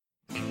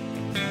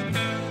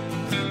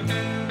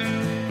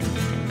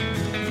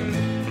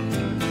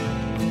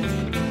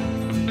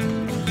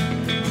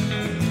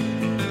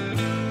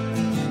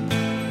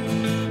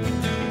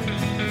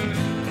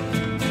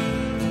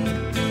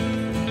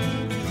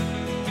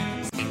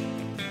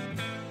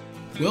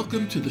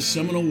Welcome to the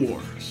Seminole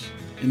Wars.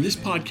 In this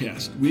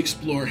podcast, we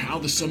explore how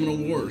the Seminole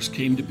Wars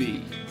came to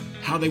be,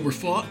 how they were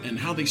fought, and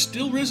how they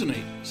still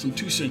resonate some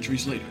 2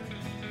 centuries later.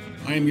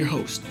 I am your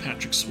host,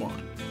 Patrick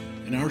Swan,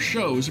 and our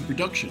show is a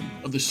production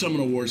of the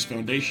Seminole Wars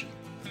Foundation,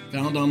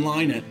 found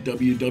online at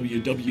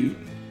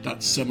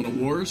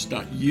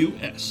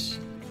www.seminolewars.us.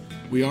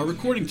 We are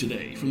recording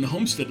today from the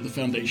homestead of the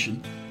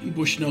Foundation in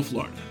Bushnell,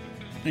 Florida.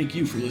 Thank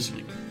you for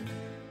listening.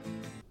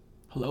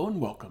 Hello and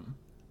welcome.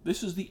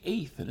 This is the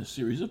 8th in a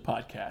series of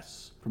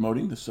podcasts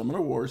promoting the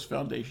Seminole Wars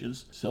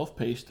Foundation's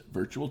self-paced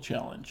virtual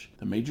challenge,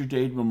 the Major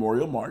Dade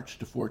Memorial March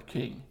to Fort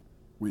King.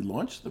 We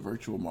launched the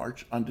virtual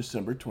march on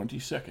December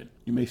 22nd.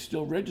 You may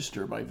still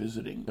register by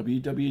visiting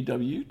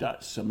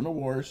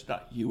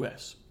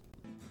www.seminolewars.us.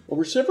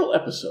 Over several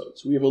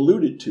episodes, we have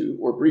alluded to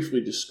or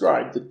briefly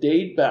described the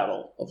Dade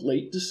Battle of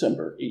late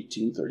December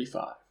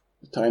 1835.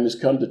 The time has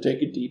come to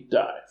take a deep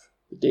dive.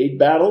 The Dade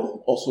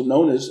Battle, also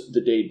known as the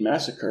Dade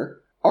Massacre,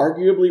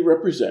 arguably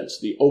represents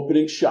the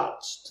opening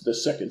shots to the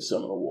Second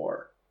Seminole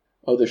War.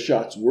 Other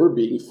shots were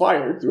being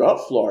fired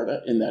throughout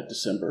Florida in that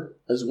December,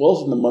 as well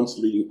as in the months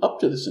leading up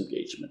to this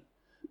engagement.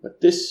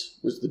 But this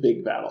was the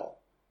big battle,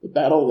 the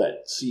battle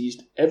that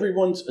seized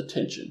everyone's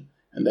attention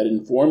and that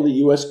informed the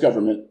U.S.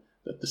 government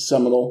that the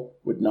Seminole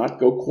would not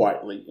go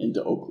quietly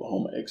into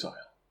Oklahoma exile.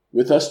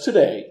 With us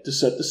today to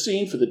set the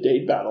scene for the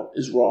Dade Battle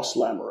is Ross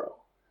Lamoureux.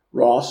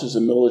 Ross is a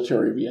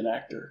military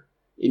reenactor,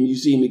 a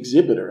museum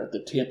exhibitor at the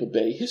Tampa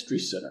Bay History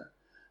Center,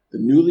 the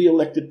newly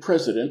elected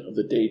president of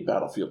the Dade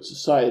Battlefield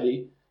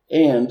Society,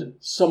 and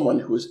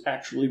someone who has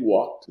actually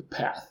walked the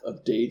path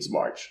of Dade's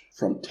march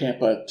from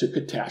Tampa to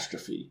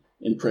catastrophe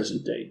in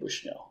present-day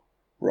Bushnell.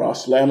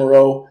 Ross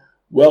Lamoureux,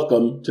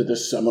 welcome to the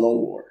Seminole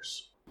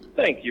Wars.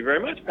 Thank you very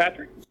much,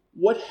 Patrick.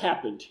 What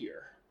happened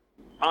here?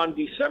 On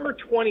December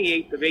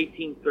 28th of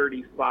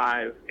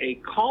 1835,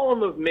 a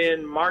column of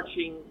men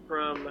marching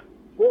from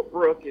Fort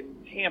Brooke in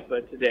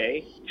Tampa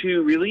today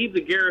to relieve the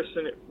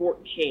garrison at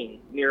Fort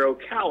King near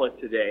Ocala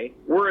today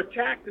were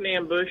attacked and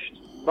ambushed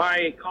by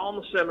a column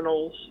of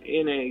Seminoles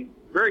in a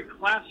very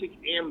classic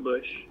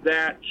ambush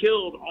that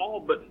killed all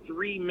but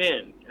 3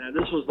 men.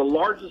 This was the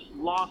largest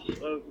loss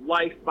of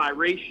life by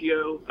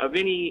ratio of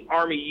any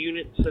Army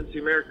unit since the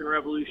American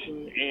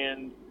Revolution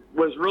and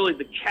was really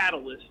the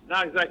catalyst,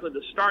 not exactly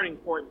the starting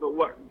point, but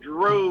what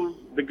drove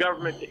the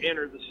government to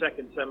enter the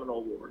Second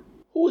Seminole War.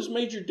 Who was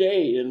Major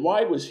Dade, and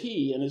why was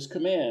he and his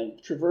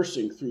command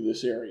traversing through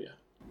this area?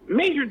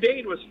 Major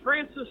Dade was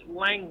Francis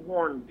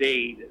Langhorne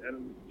Dade, a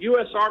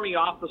U.S. Army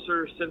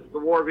officer since the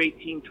War of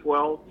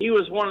 1812. He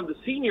was one of the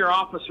senior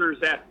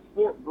officers at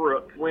Fort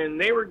Brooke when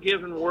they were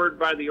given word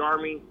by the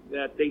Army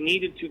that they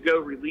needed to go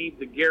relieve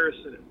the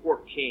garrison at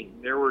Fort King.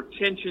 There were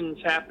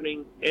tensions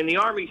happening, and the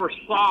Army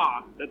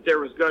foresaw that there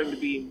was going to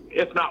be,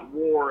 if not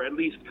war, at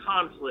least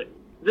conflict.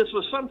 This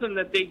was something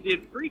that they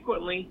did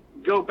frequently,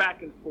 go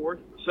back and forth.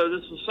 So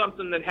this was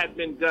something that had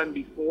been done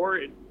before.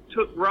 It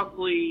took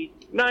roughly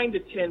 9 to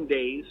 10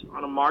 days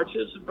on a march.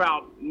 It's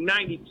about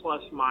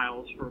 90-plus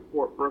miles from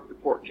Fort Brooke to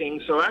Fort King,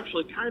 so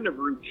actually kind of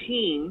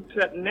routine.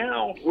 Except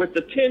now, with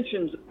the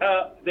tensions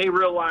up, they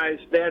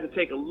realized they had to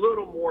take a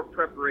little more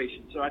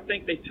preparation. So I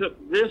think they took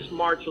this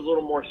march a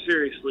little more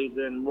seriously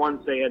than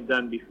ones they had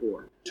done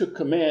before. Took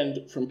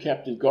command from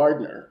Captain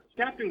Gardner.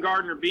 Captain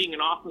Gardner, being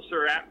an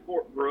officer at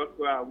Fort Brooke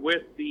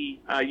with the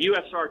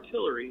U.S.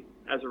 Artillery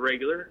as a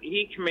regular,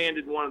 he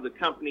commanded one of the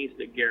companies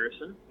that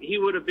garrisoned. He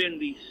would have been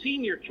the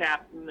senior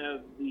captain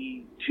of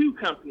the 2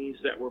 companies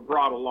that were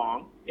brought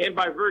along, and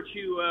by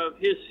virtue of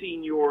his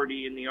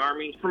seniority in the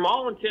Army, from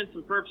all intents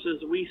and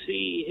purposes, we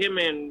see him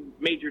and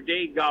Major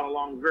Dade got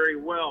along very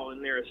well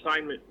in their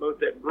assignment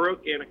both at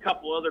Brooke and a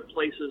couple other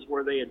places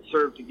where they had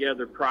served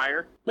together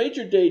prior.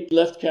 Major Dade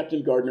left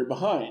Captain Gardner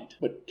behind,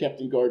 but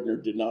Captain Gardner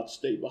did not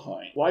stay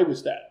behind. Why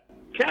was that?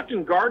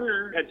 Captain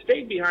Gardner had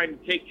stayed behind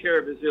to take care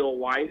of his ill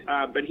wife,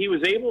 but he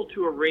was able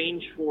to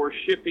arrange for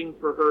shipping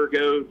for her to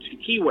go to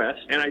Key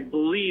West, and I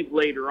believe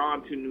later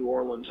on to New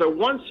Orleans. So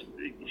once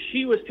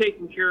she was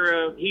taken care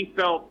of, he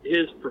felt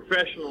his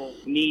professional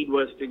need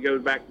was to go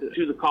back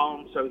to the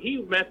column, so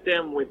he met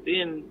them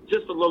within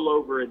just a little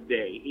over a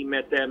day. He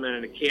met them in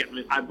an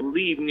encampment, I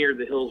believe, near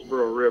the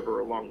Hillsborough River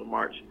along the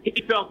march.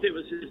 He felt it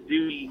was his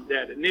duty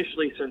that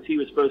initially, since he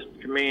was supposed to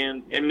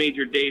command, and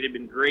Major Dade had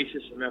been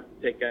gracious enough to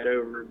take that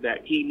over, that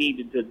he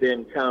needed to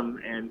then come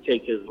and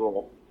take his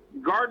role.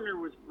 Gardner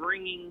was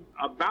bringing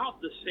about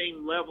the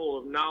same level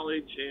of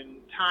knowledge and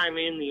time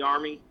in the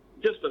Army,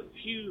 just a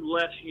few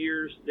less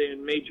years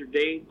than Major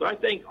Dade. So I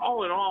think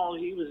all in all,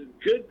 he was a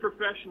good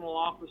professional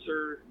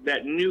officer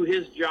that knew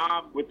his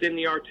job within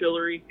the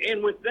artillery.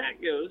 And with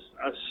that goes,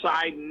 a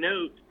side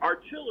note,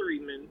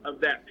 artillerymen of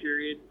that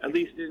period, at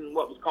least in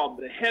what was called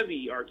the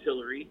heavy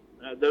artillery,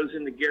 those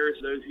in the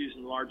garrison, those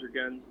using larger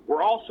guns,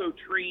 were also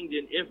trained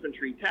in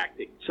infantry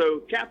tactics.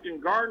 So Captain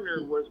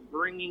Gardner was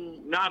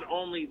bringing not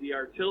only the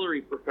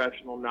artillery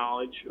professional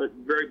knowledge, but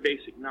very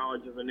basic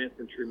knowledge of an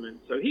infantryman.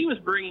 So he was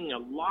bringing a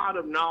lot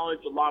of knowledge,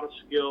 a lot of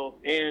skill,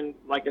 and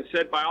like I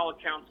said, by all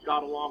accounts,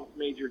 got along with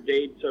Major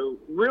Dade. So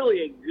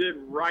really a good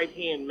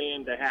right-hand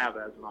man to have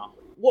as an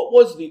officer. What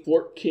was the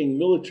Fort King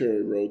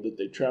military road that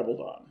they traveled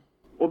on?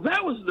 Well,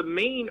 that was the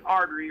main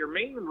artery or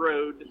main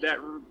road that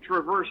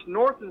traversed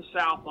north and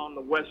south on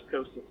the west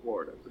coast of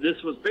Florida. This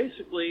was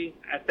basically,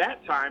 at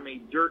that time,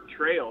 a dirt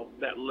trail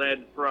that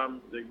led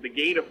from the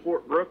gate of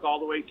Fort Brooke all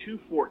the way to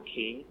Fort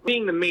King.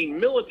 Being the main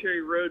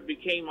military road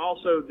became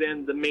also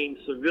then the main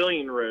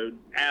civilian road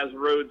as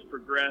roads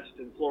progressed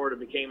and Florida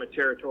became a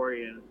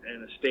territory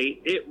and a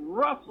state. It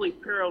roughly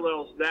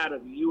parallels that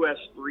of US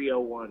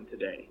 301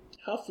 today.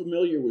 How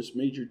familiar was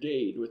Major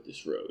Dade with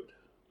this road?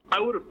 I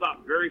would have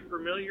thought very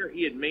familiar.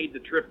 He had made the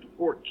trip to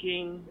Fort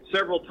King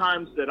several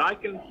times that I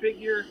can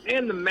figure,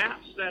 and the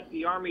maps that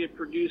the Army had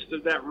produced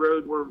of that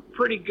road were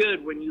pretty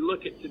good. When you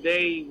look at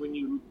today, when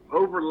you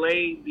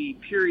overlay the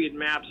period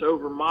maps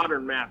over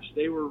modern maps,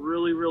 they were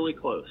really, really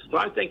close. So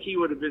I think he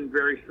would have been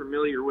very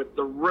familiar with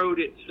the road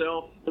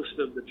itself, most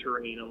of the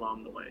terrain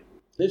along the way.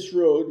 This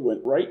road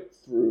went right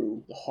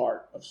through the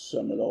heart of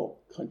Seminole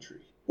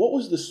country. What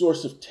was the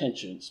source of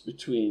tensions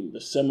between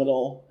the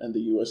Seminole and the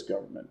U.S.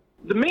 government?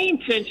 The main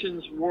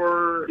tensions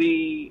were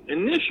the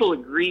initial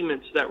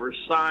agreements that were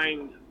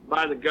signed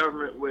by the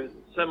government with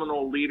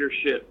Seminole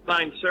leadership,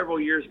 signed several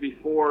years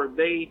before.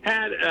 They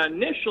had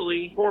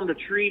initially formed a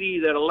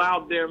treaty that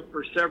allowed them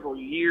for several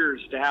years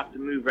to have to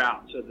move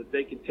out so that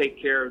they could take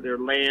care of their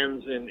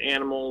lands and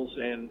animals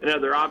and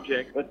other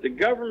objects. But the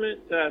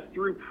government,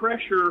 through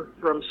pressure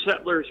from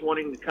settlers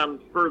wanting to come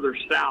further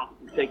south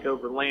and take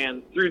over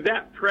land, through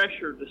that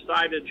pressure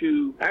decided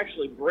to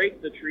actually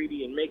break the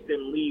treaty and make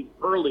them leave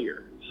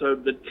earlier. So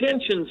the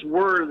tensions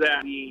were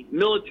that the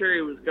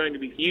military was going to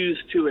be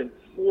used to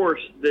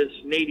enforce this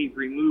native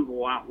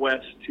removal out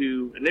west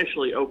to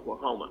initially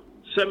Oklahoma.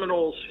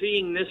 Seminoles,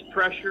 seeing this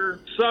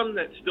pressure, some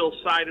that still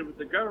sided with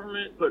the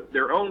government, put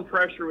their own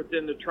pressure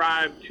within the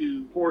tribe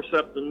to force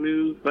up the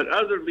move, but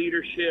other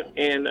leadership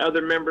and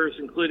other members,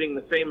 including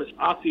the famous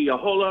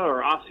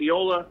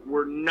Osceola,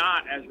 were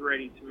not as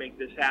ready to make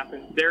this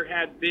happen. There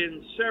had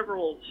been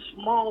several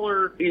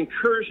smaller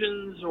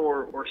incursions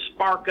or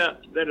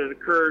spark-ups that had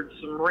occurred,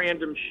 some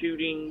random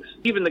shootings.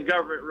 Even the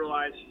government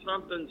realized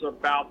something's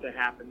about to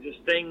happen.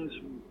 Just things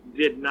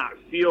did not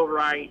feel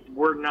right,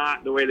 were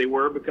not the way they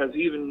were, because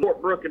even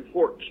Fort Brooke and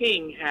Fort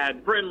King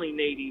had friendly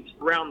natives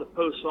around the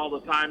posts all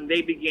the time.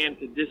 They began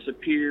to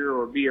disappear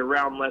or be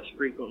around less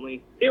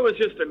frequently. It was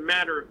just a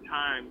matter of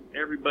time.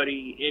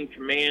 Everybody in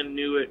command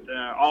knew it,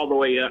 all the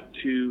way up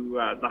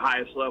to the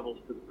highest levels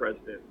to the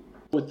president.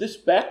 With this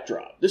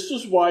backdrop, this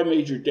was why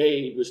Major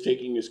Dade was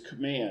taking his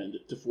command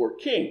to Fort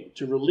King,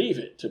 to relieve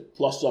it, to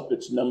plus up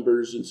its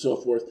numbers and so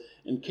forth,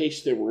 in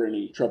case there were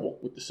any trouble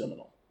with the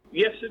Seminole.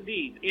 Yes,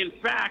 indeed. In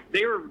fact,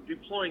 they were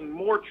deploying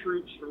more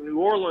troops from New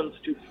Orleans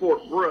to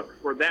Fort Brooke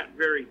for that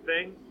very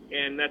thing.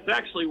 And that's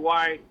actually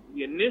why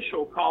the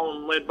initial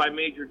column led by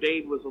Major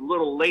Dade was a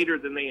little later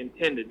than they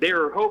intended. They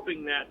were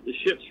hoping that the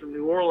ships from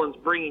New Orleans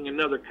bringing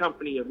another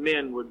company of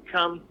men would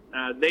come.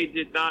 They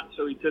did not,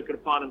 so he took it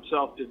upon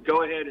himself to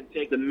go ahead and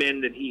take the men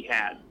that he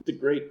had. The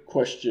great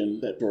question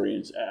that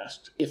historians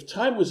asked: if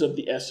time was of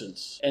the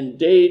essence and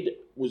Dade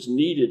was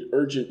needed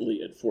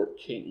urgently at Fort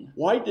King,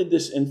 why did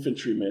this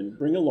infantryman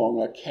bring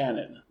along a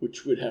cannon,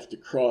 which would have to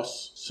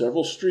cross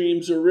several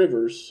streams or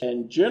rivers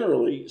and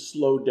generally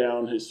slow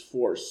down his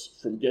force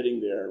from getting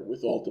there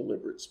with all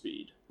deliberate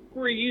speed?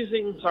 We're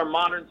using our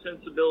modern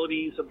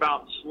sensibilities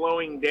about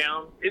slowing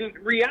down. In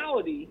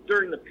reality,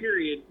 during the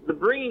period, the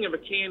bringing of a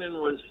cannon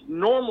was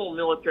normal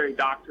military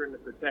doctrine to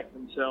protect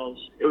themselves.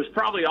 It was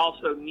probably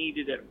also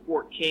needed at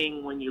Fort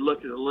King when you look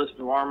at the list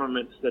of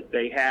armaments that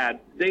they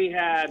had. They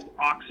had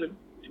oxen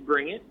to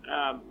bring it.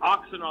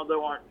 Oxen,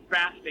 although aren't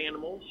fast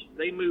animals,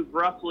 they move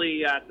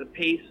roughly at the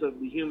pace of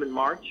the human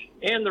march.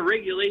 And the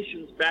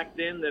regulations back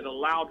then that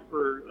allowed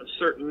for a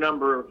certain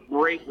number of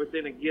breaks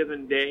within a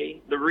given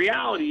day, the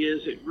reality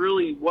is it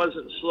really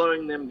wasn't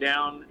slowing them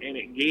down, and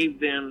it gave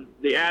them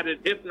the added,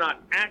 if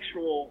not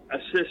actual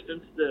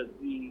assistance,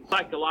 the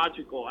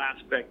psychological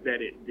aspect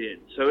that it did.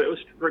 So it was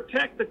to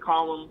protect the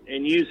column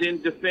and use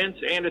in defense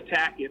and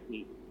attack if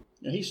needed.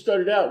 Now, he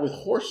started out with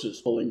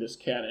horses pulling this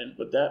cannon,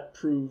 but that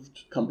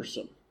proved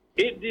cumbersome.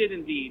 It did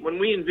indeed. When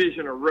we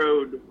envision a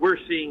road, we're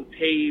seeing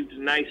paved,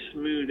 nice,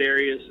 smooth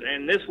areas,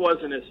 and this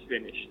wasn't as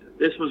finished.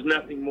 This was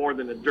nothing more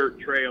than a dirt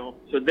trail,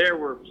 so there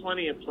were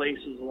plenty of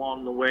places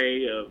along the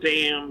way of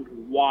sand,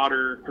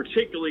 water,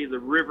 particularly the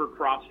river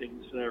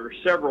crossings. There were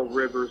several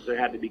rivers that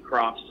had to be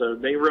crossed, so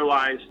they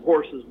realized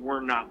horses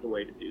were not the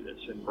way to do this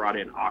and brought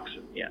in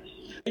oxen, yes.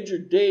 Major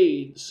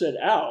Dade set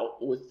out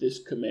with this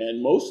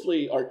command,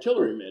 mostly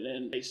artillerymen,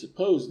 and I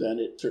suppose then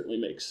it certainly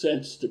makes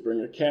sense to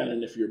bring a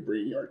cannon if you're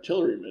bringing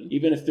artillerymen,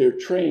 even if they're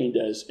trained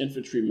as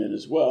infantrymen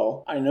as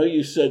well. I know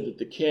you said that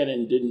the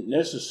cannon didn't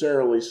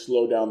necessarily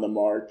slow down the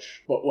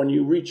march, but when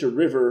you reach a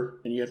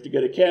river and you have to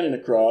get a cannon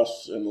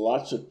across and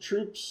lots of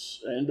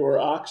troops and or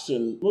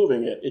oxen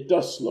moving it, it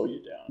does slow you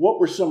down. What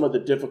were some of the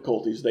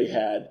difficulties they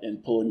had in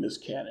pulling this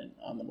cannon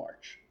on the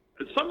march?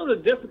 Some of the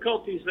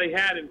difficulties they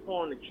had in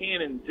pulling the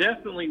cannon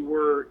definitely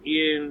were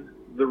in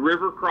the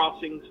river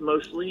crossings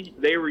mostly.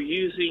 They were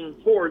using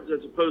fords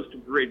as opposed to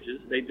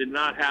bridges. They did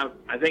not have,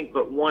 I think,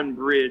 but one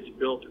bridge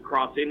built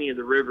across any of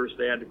the rivers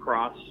they had to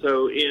cross.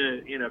 So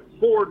in a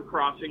ford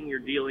crossing, you're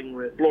dealing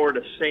with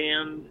Florida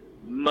sand,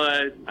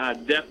 mud,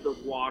 depth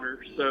of water.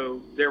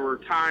 So there were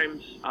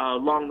times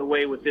along the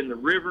way within the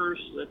rivers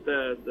that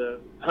the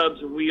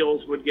hubs and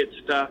wheels would get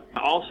stuck.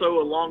 Also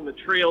along the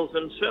trails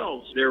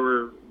themselves, there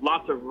were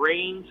lots of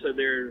rain, so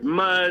there's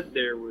mud,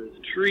 there was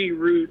tree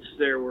roots,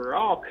 there were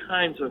all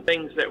kinds of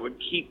things that would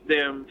keep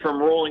them from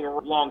rolling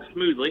along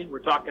smoothly. We're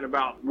talking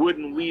about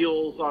wooden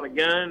wheels on a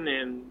gun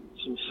and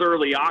some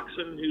surly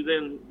oxen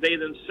who they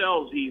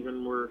themselves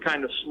even were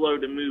kind of slow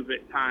to move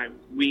at times.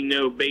 We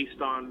know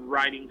based on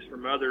writings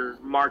from other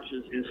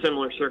marches in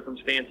similar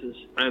circumstances.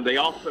 They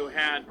also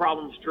had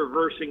problems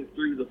traversing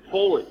through the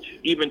foliage.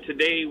 Even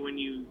today when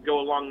you go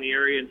along the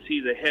area and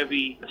see the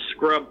heavy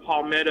scrub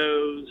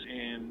palmettos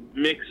and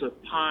mix of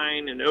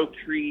pine and oak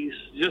trees,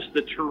 just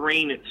the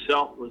terrain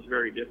itself was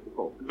very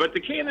difficult. But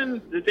the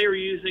cannon that they were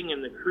using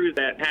and the crew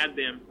that had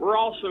them were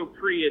also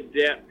pretty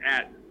adept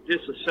at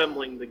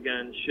disassembling the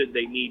guns should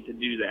they need to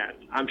do that.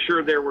 I'm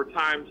sure there were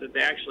times that they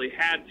actually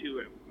had to,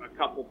 at a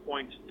couple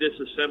points,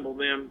 disassemble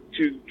them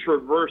to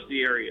traverse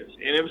the areas.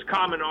 And it was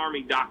common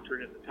Army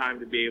doctrine at the time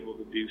to be able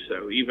to do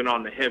so, even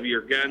on the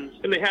heavier guns.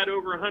 And they had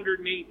over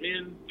 108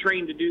 men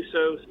trained to do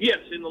so. Yes,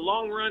 in the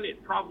long run,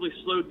 it probably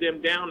slowed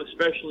them down,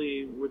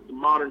 especially with the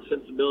modern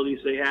sensibilities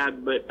they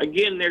had. But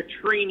again, their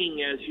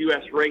training as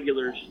U.S.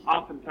 regulars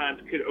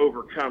oftentimes could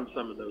overcome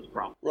some of those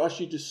problems. Ross,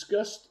 you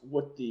discussed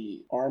what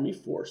the Army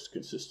force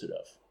consisted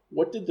of.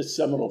 What did the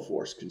Seminole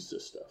force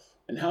consist of?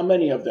 And how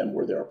many of them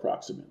were there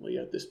approximately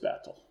at this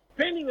battle?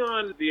 Depending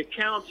on the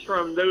accounts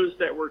from those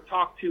that were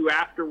talked to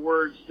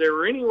afterwards, there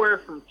were anywhere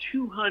from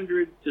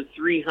 200 to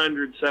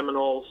 300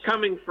 Seminoles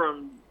coming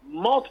from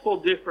multiple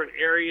different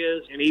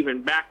areas and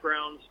even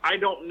backgrounds. I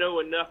don't know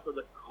enough of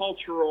the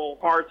cultural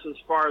parts as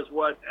far as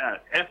what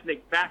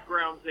ethnic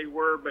backgrounds they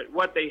were, but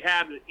what they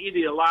had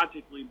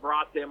ideologically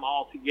brought them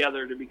all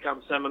together to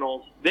become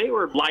Seminoles. They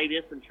were light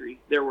infantry.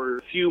 There were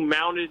a few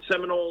mounted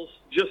Seminoles,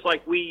 just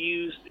like we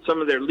used.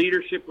 Some of their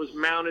leadership was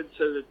mounted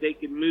so that they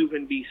could move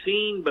and be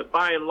seen, but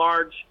by and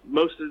large,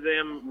 most of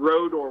them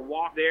rode or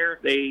walked there.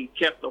 They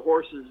kept the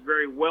horses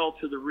very well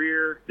to the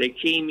rear. They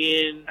came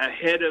in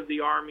ahead of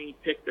the Army,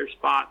 picked their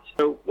spots.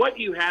 So what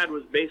you had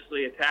was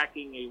basically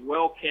attacking a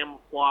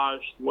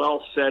well-camouflaged,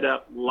 well-set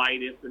up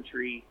light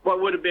infantry, what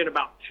would have been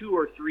about 2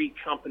 or 3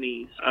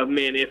 companies of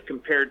men if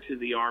compared to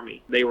the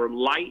Army. They were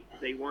light.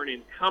 They weren't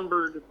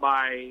encumbered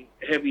by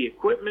heavy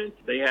equipment.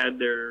 They had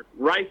their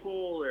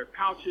rifle, their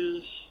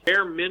pouches,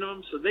 bare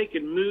minimum, so they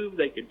could move,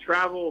 they could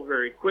travel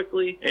very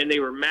quickly, and they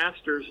were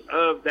masters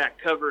of that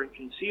cover and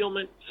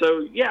concealment.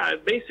 So yeah,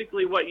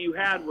 basically what you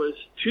had was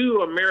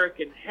 2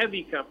 American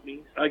heavy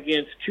companies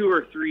against 2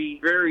 or 3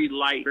 very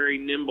light, very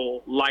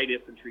nimble light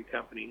infantry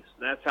companies.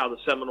 That's how the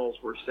Seminoles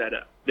were set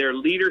up. Their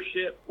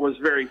leadership was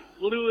very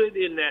fluid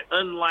in that,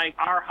 unlike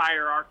our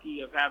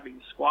hierarchy of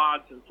having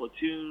squads and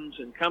platoons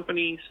and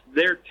companies,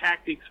 their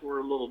tactics were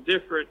a little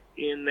different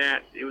in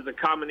that it was a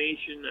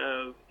combination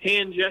of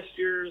hand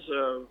gestures,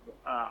 of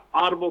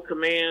audible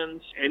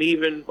commands, and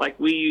even like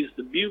we used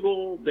the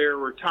bugle. There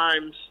were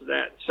times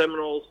that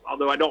Seminoles,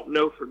 although I don't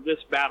know for this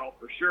battle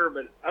for sure,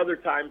 but other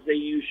times they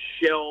used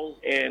shells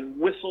and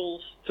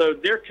whistles. So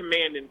their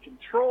command and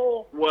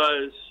control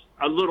was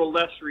a little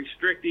less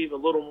restrictive, a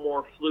little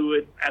more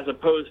fluid, as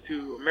opposed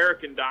to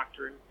American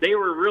doctrine. They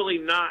were really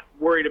not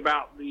worried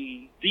about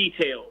the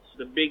details,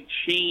 the big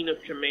chain of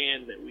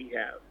command that we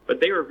have. But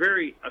they were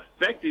very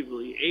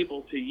effectively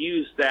able to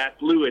use that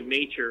fluid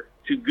nature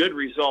to good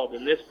result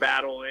in this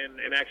battle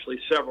and actually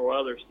several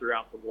others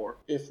throughout the war.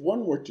 If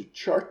one were to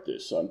chart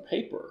this on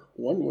paper,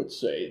 one would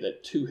say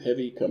that 2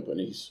 heavy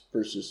companies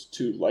versus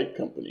 2 light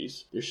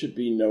companies, there should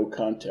be no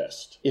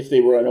contest. If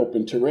they were on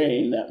open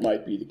terrain, that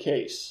might be the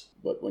case.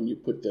 But when you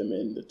put them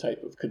in the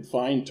type of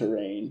confined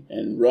terrain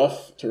and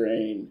rough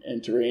terrain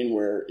and terrain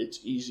where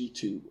it's easy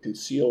to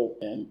conceal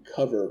and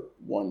cover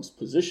one's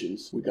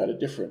positions, we got a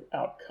different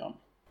outcome.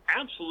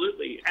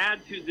 Absolutely.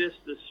 Add to this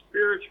the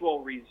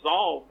spiritual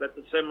resolve that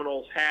the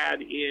Seminoles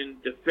had in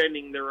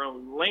defending their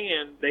own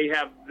land. They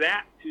have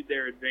that to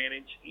their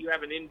advantage. You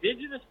have an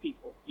indigenous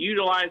people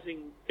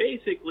utilizing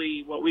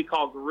basically what we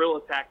call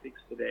guerrilla tactics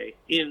today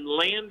in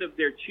land of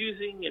their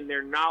choosing and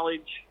their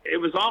knowledge. It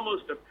was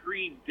almost a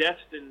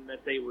predestined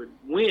that they would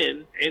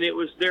win, and it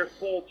was their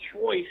full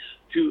choice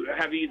to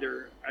have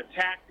either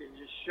attacked and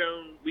just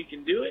shown we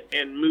can do it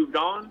and moved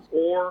on,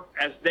 or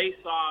as they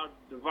saw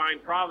divine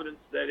providence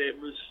that it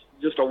was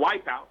just a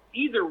wipeout.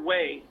 Either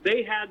way,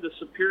 they had the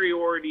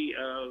superiority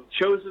of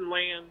chosen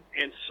land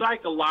and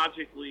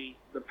psychologically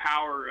the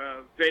power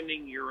of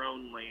defending your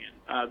own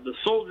land. The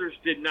soldiers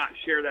did not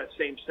share that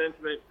same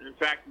sentiment. In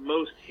fact,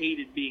 most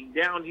hated being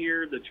down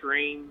here, the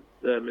terrain,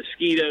 the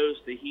mosquitoes,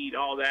 the heat,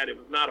 all that. It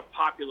was not a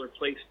popular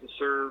place to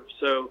serve.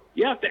 So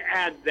you have to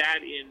add that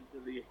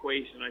into the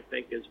equation, I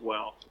think, as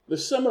well. The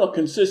Seminole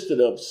consisted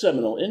of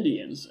Seminole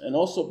Indians and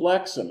also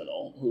Black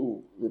Seminole,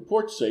 who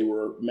reports say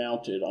were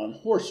mounted on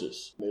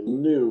horses. They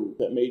knew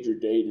that Major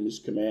Dade and his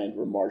command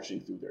were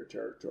marching through their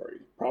territory,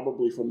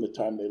 probably from the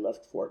time they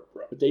left Fort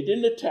Brooke. But they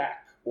didn't attack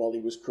while he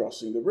was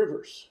crossing the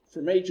rivers.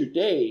 For Major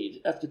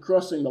Dade, after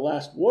crossing the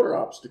last water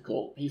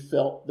obstacle, he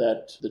felt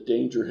that the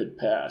danger had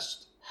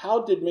passed.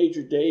 How did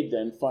Major Dade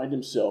then find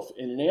himself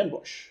in an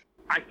ambush?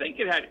 I think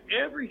it had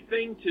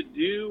everything to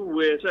do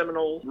with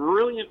Seminoles'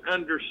 brilliant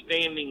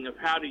understanding of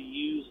how to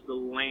use the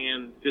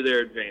land to their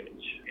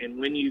advantage. And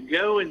when you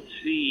go and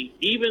see,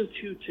 even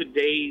to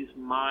today's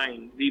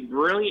mind, the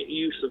brilliant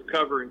use of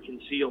cover and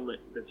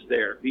concealment that's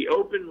there, the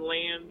open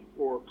land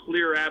for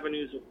clear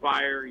avenues of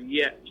fire,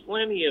 yet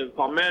plenty of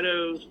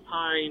palmettos,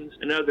 pines,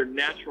 and other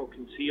natural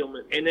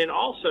concealment, and then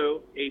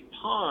also a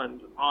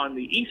pond on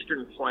the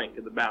eastern flank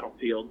of the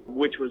battlefield,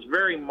 which was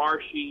very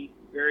marshy,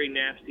 very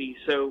nasty.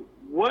 So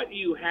what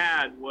you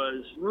had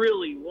was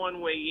really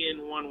one way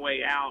in, one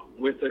way out,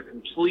 with a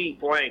complete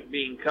flank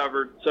being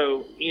covered.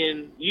 So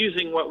in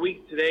using what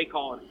we today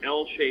call an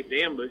L-shaped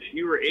ambush,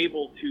 you were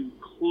able to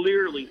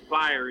clearly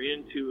fire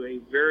into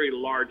a very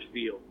large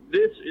field.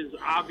 This is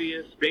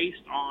obvious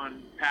based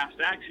on past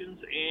actions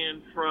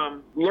and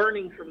from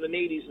learning from the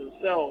natives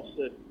themselves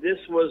that this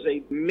was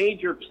a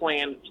major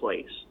planned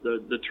place.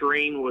 The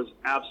terrain was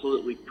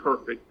absolutely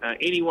perfect.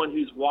 Anyone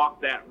who's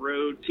walked that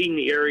road, seen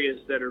the areas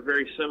that are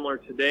very similar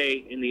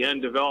today in the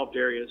undeveloped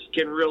areas,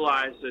 can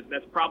realize that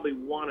that's probably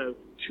one of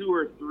 2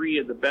 or 3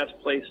 of the best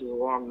places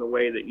along the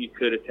way that you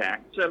could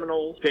attack.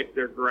 Seminoles picked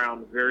their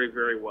ground very,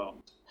 very well.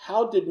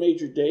 How did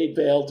Major Dade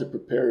fail to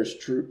prepare his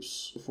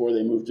troops before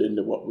they moved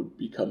into what would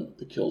become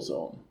the kill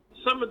zone?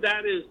 Some of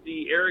that is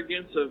the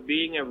arrogance of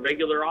being a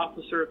regular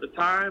officer at the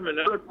time, and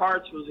other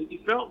parts was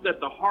he felt that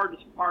the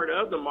hardest part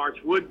of the march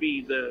would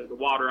be the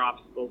water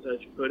obstacles,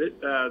 as you put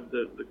it,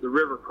 the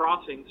river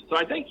crossings. So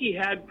I think he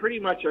had pretty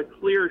much a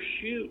clear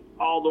shoot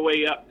all the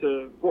way up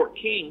to Fort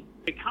King.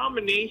 A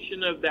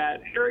combination of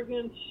that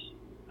arrogance,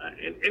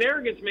 and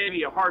arrogance may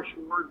be a harsh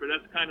word, but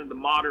that's kind of the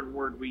modern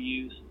word we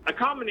use. A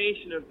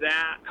combination of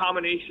that,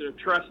 combination of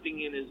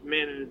trusting in his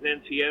men and his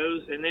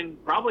NCOs, and then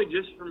probably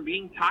just from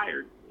being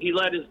tired. He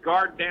let his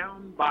guard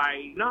down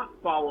by not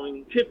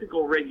following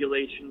typical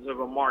regulations of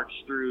a march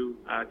through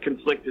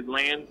conflicted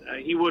land.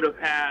 He would have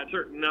had a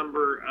certain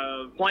number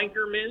of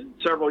flanker men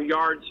several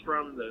yards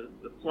from the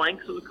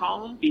flanks of the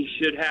column. He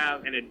should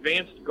have an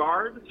advanced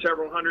guard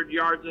several hundred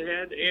yards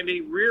ahead and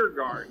a rear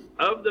guard.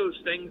 Of those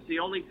things, the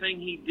only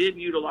thing he did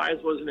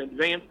utilize was an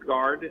advanced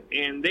guard,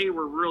 and they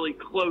were really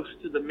close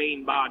to the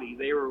main body.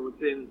 They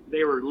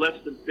were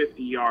less than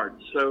 50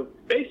 yards. So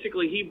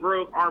basically, he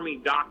broke Army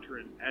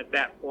doctrine at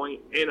that point.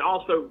 And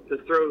also, to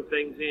throw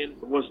things in,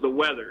 was the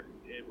weather.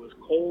 It was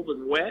cold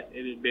and wet.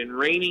 It had been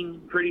raining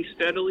pretty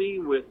steadily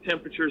with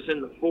temperatures in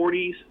the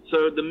 40s.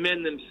 So the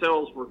men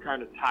themselves were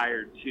kind of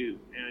tired too.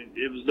 And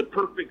it was the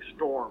perfect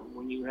storm.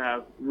 When you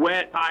have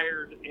wet,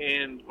 tired,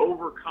 and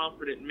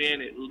overconfident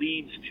men, it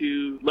leads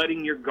to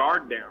letting your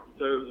guard down.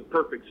 So it was a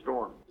perfect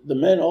storm. The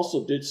men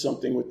also did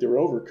something with their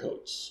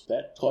overcoats.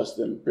 That caused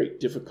them great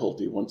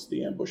difficulty once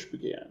the ambush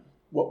began.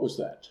 What was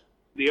that?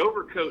 The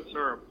overcoats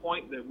are a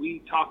point that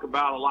we talk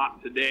about a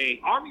lot today.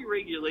 Army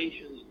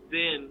regulations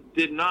then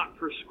did not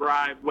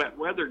prescribe wet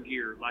weather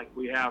gear like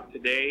we have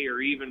today or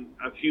even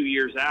a few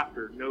years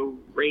after. No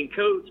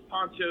raincoats,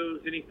 ponchos,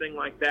 anything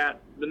like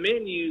that. The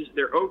men used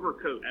their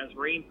overcoat as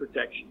rain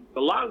protection. A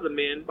lot of the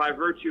men, by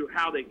virtue of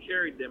how they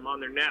carried them on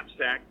their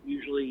knapsack,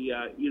 usually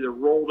either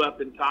rolled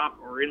up in top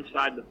or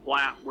inside the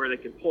flap where they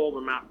could pull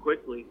them out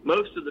quickly.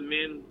 Most of the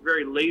men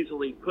very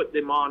lazily put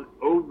them on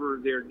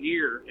over their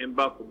gear and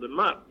buckled them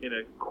up. In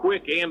a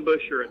quick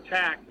ambush or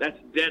attack, that's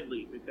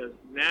deadly because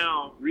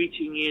now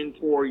reaching in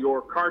for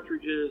your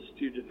cartridges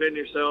to defend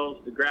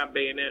yourselves, to grab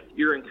bayonets,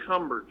 you're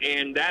encumbered.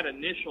 And that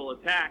initial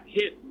attack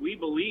hit, we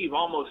believe,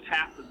 almost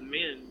half of the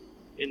men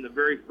in the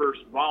very first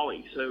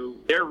volley. So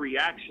their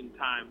reaction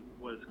time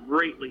was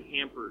greatly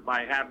hampered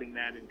by having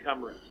that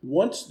encumbrance.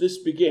 Once this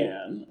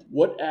began,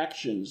 what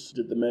actions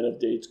did the men of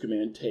Dade's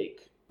command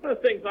take? One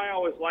of the things I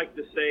always like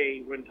to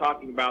say when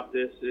talking about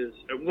this is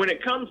when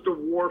it comes to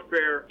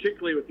warfare,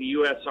 particularly with the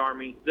U.S.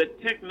 Army, the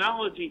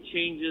technology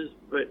changes,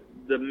 but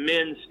the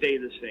men stay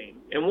the same.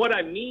 And what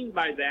I mean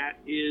by that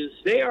is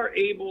they are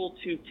able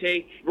to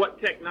take what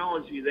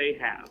technology they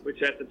have,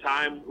 which at the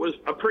time was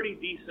a pretty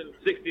decent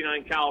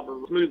 69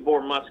 caliber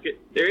smoothbore musket.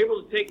 They're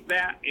able to take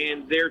that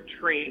and their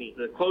training,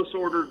 the close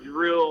order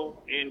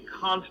drill and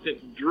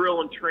constant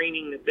drill and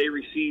training that they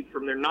received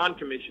from their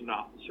non-commissioned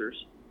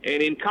officers.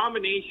 And in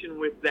combination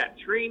with that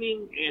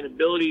training and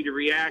ability to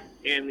react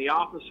and the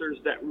officers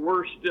that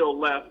were still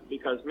left,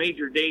 because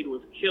Major Dade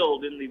was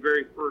killed in the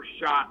very first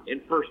shot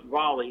and first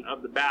volley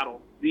of the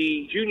battle,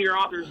 the junior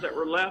officers that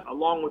were left,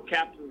 along with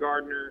Captain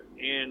Gardner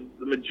and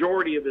the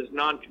majority of his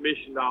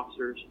non-commissioned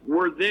officers,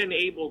 were then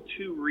able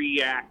to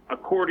react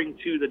according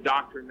to the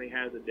doctrine they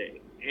had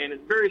today. And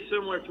it's very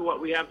similar to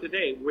what we have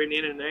today. When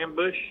in an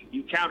ambush,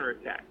 you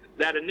counterattack.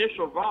 That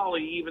initial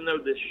volley, even though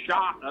the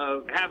shock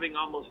of having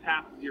almost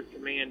half of your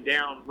command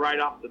down right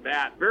off the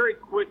bat, very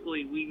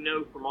quickly we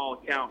know from all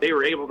accounts they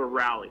were able to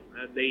rally.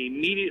 They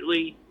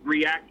immediately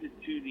reacted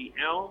to the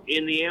L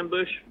in the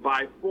ambush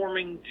by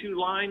forming two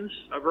lines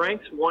of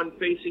ranks, one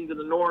facing to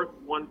the north,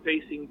 one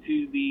facing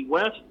to the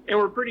west, and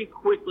were pretty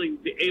quickly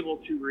able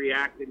to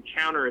react and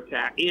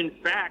counterattack. In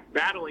fact,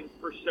 battling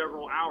for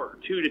several hours,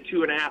 2 to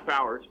 2.5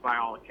 hours by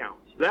all accounts.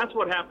 That's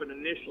what happened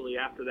initially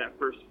after that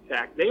first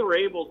attack. They were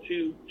able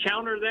to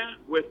counter that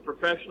with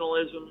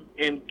professionalism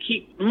and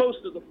keep most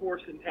of the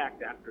force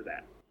intact after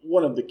that.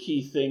 One of the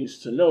key things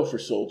to know for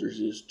soldiers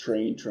is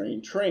train,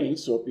 train, train,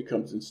 so it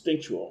becomes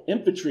instinctual.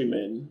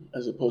 Infantrymen,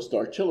 as opposed to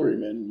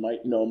artillerymen,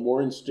 might know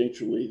more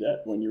instinctually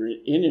that when you're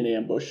in an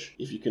ambush,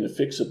 if you can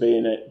affix a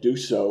bayonet, do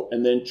so,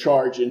 and then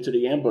charge into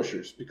the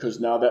ambushers, because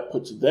now that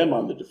puts them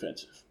on the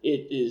defensive.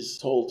 It is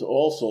told to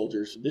all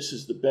soldiers, this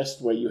is the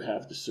best way you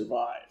have to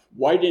survive.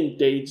 Why didn't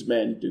Dade's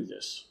men do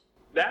this?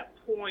 That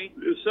point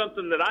is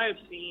something that I have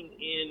seen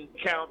in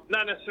accounts,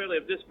 not necessarily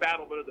of this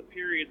battle, but of the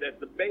period that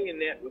the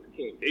bayonet was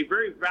king. A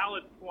very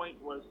valid point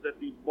was that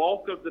the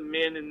bulk of the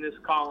men in this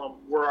column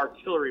were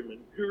artillerymen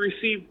who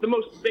received the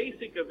most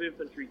basic of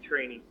infantry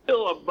training,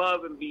 still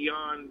above and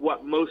beyond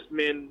what most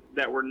men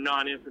that were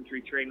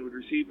non-infantry trained would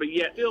receive, but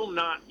yet still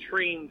not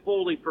trained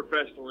fully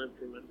professional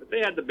infantrymen. But they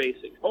had the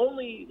basics.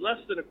 Only less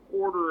than a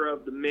quarter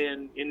of the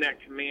men in that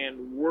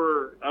command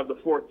were of the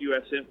 4th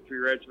U.S. Infantry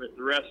Regiment.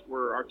 The rest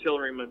were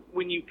artillerymen.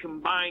 When you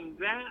combine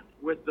that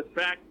with the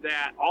fact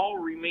that all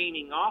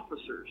remaining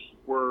officers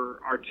were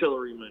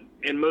artillerymen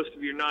and most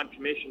of your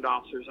non-commissioned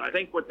officers, I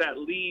think what that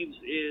leaves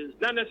is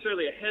not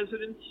necessarily a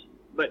hesitance,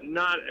 but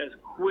not as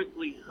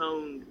quickly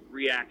honed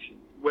reaction.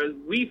 Well,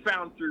 we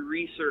found through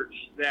research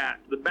that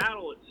the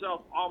battle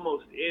itself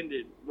almost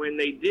ended when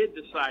they did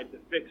decide to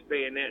fix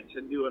bayonets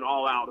and do an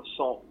all-out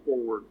assault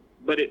forward.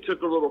 But it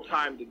took a little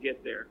time to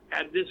get there.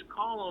 Had this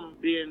column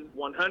been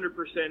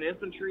 100%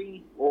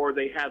 infantry, or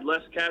they had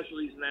less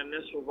casualties in that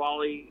initial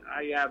volley,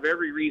 I have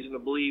every reason to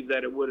believe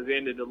that it would have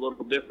ended a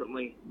little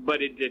differently,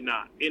 but it did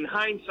not. In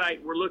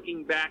hindsight, we're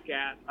looking back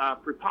at a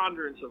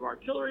preponderance of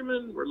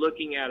artillerymen, we're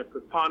looking at a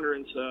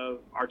preponderance of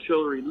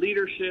artillery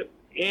leadership,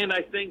 and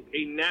I think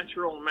a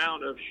natural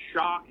amount of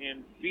shock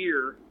and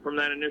fear from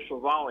that initial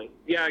volley.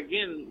 Yeah,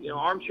 again,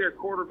 armchair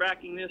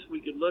quarterbacking this, we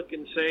could look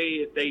and say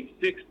if they'd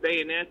fixed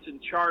bayonets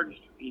and charged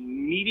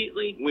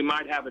immediately, we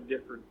might have a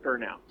different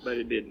turnout, but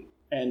it didn't.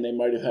 And they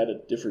might have had a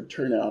different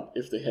turnout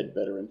if they had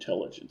better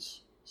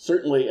intelligence.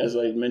 Certainly, as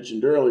I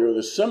mentioned earlier,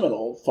 the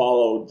Seminole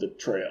followed the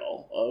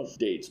trail of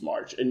Dade's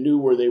march and knew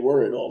where they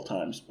were at all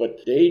times,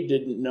 but Dade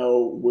didn't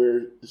know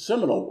where the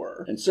Seminole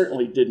were and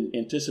certainly didn't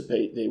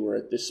anticipate they were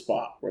at this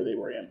spot where they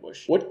were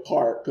ambushed. What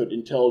part could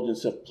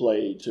intelligence have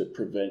played to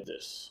prevent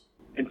this?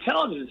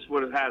 Intelligence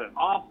would have had an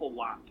awful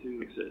lot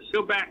to exist.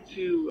 Go back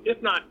to, if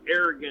not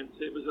arrogance,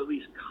 it was at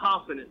least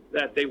confidence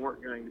that they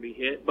weren't going to be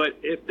hit. But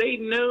if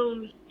they'd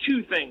known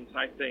two things,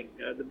 I think,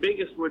 the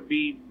biggest would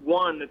be,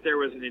 one, that there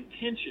was an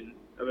intention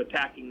of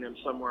attacking them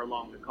somewhere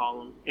along the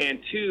column, and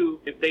two,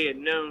 if they had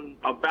known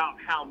about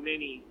how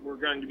many were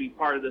going to be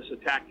part of this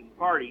attacking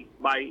party.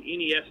 By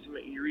any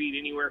estimate you read,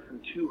 anywhere from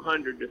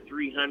 200 to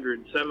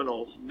 300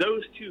 Seminoles.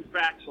 Those two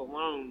facts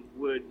alone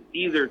would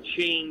either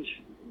change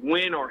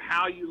when or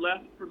how you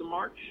left for the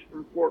march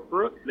from Fort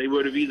Brooke. They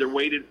would have either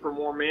waited for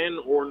more men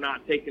or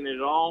not taken it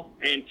at all.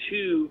 And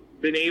two,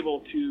 been able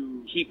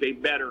to keep a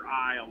better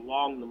eye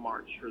along the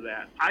march for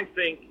that. I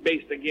think,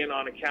 based again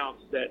on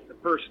accounts, that the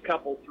first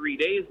 3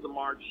 days of the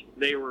march,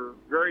 they were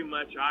very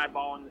much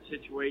eyeballing the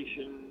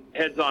situation,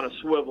 heads on a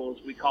swivel,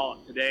 as we call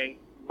it today.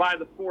 By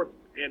the 4th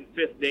and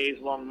 5th days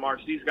along the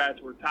march, these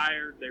guys were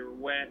tired, they were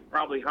wet,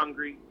 probably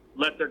hungry,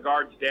 let their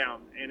guards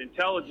down, and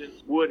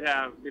intelligence would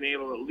have been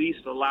able to at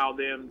least allow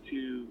them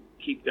to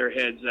keep their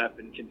heads up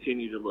and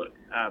continue to look.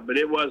 But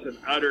it was an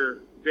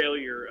utter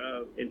failure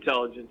of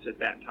intelligence at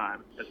that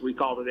time, as we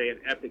call today an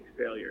epic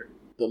failure.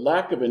 The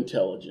lack of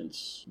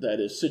intelligence, that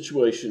is,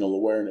 situational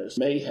awareness,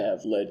 may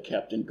have led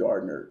Captain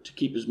Gardner to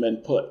keep his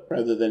men put,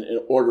 rather than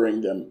ordering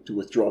them to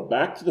withdraw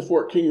back to the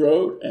Fort King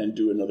Road and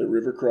do another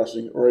river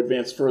crossing, or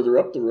advance further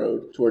up the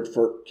road toward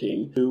Fort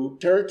King to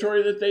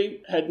territory that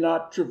they had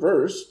not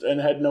traversed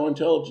and had no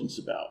intelligence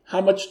about.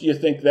 How much do you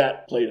think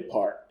that played a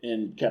part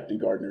in Captain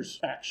Gardner's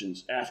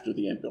actions after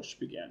the ambush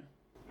began?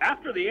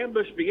 After the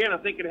ambush began, I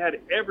think it had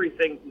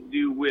everything to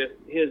do with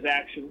his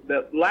actions.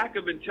 That lack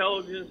of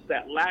intelligence,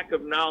 that lack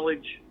of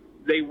knowledge.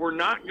 They were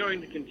not going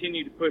to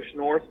continue to push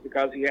north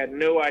because he had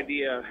no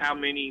idea how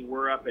many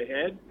were up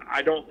ahead.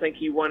 I don't think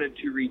he wanted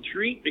to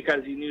retreat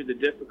because he knew the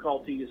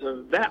difficulties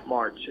of that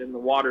march and the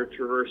water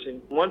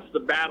traversing. Once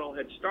the battle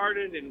had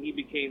started and he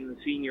became the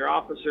senior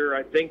officer,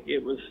 I think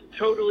it was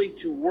totally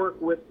to work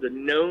with the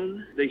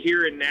known, the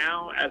here and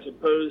now, as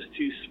opposed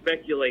to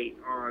speculate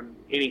on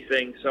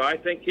anything. So I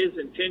think his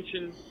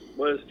intention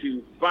was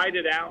to fight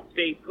it out,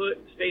 stay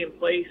put, stay in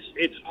place.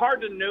 It's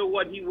hard to know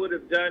what he would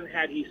have done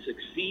had he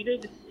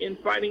succeeded in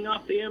fighting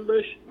off the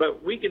ambush,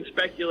 but we can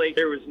speculate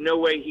there was no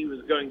way he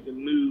was going to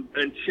move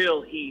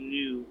until he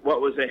knew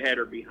what was ahead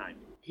or behind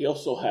him. He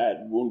also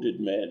had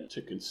wounded men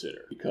to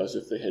consider, because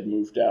if they had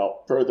moved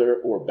out further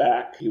or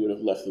back, he would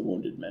have left the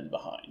wounded men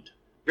behind.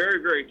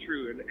 Very, very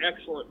true. An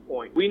excellent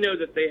point. We know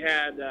that they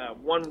had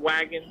one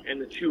wagon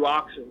and the 2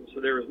 oxen, so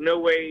there was no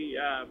way,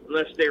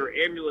 unless they were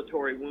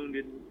ambulatory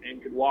wounded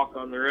and could walk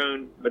on their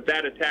own. But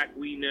that attack,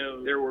 we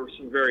know there were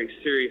some very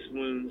serious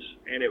wounds,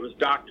 and it was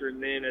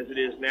doctrine then, as it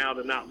is now,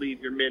 to not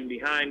leave your men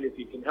behind if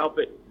you can help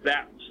it.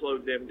 That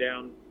slowed them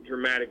down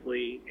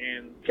dramatically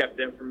and kept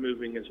them from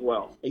moving as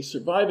well. A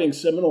surviving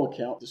Seminole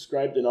account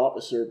described an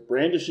officer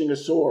brandishing a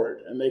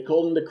sword, and they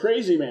called him the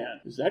Crazy Man.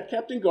 Is that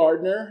Captain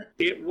Gardner?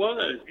 It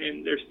was,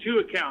 and there's 2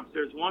 accounts.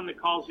 There's one that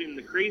calls him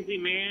the Crazy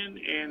Man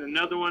and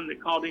another one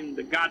that called him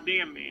the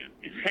Goddamn Man.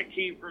 And that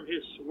came from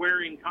his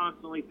swearing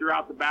constantly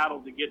throughout the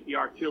battle to get the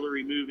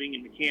artillery moving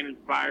and the cannons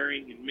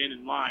firing and men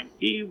in line.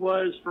 He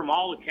was, from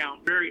all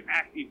accounts, very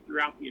active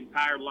throughout the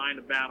entire line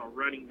of battle,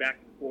 running back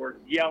and forth,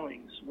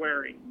 yelling,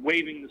 swearing,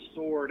 waving the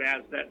sword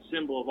as that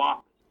symbol of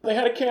office. They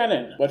had a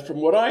cannon, but from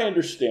what I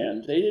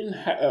understand, they didn't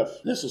have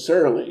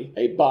necessarily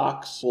a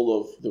box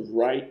full of the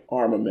right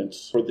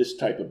armaments for this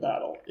type of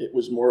battle. It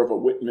was more of a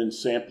Whitman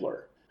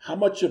sampler. How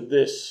much of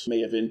this may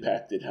have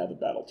impacted how the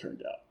battle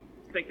turned out?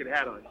 I think it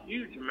had a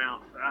huge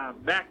amount.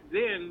 Back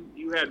then,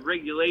 you had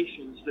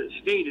regulations that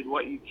stated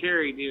what you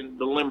carried in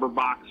the limber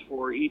box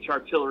for each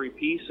artillery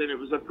piece, and it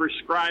was a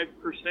prescribed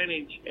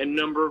percentage and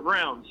number of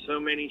rounds. So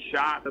many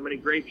shot, so many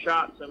grape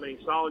shots, so many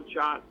solid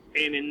shots.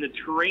 And in the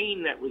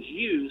terrain that was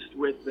used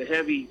with the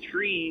heavy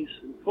trees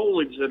and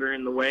foliage that are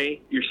in the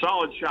way, your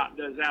solid shot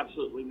does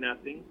absolutely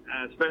nothing,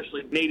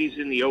 especially natives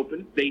in the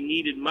open. They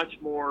needed much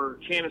more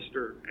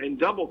canister and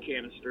double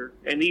canister,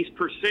 and these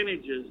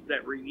percentages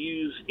that were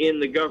used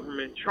in the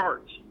government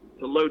charts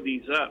to load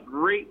these up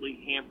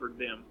greatly hampered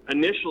them.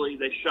 Initially,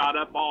 they shot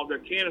up all their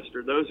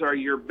canister. Those are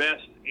your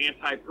best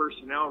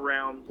anti-personnel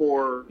rounds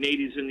for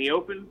natives in the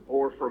open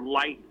or for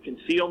light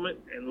concealment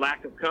and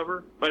lack of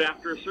cover. But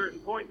after a certain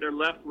point, they're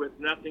left with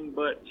nothing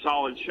but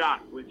solid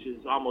shot, which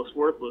is almost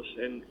worthless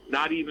and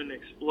not even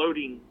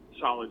exploding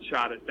solid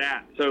shot at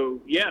that. So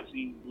yes,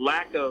 the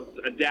lack of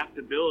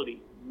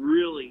adaptability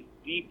really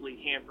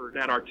deeply hampered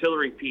that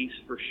artillery piece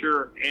for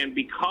sure. And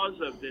because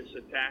of this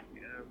attack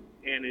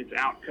and its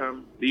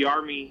outcome, the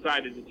Army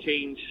decided to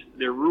change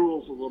their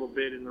rules a little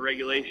bit in the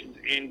regulations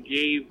and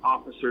gave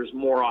officers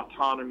more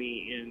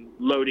autonomy in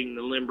loading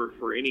the limber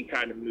for any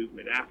kind of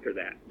movement after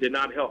that. Did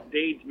not help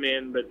Dade's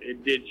men, but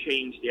it did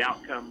change the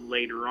outcome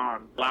later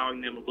on,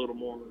 allowing them a little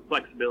more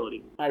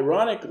flexibility.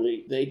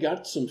 Ironically, they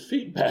got some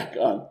feedback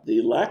on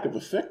the lack of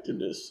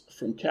effectiveness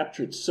from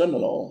captured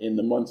Seminole in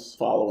the months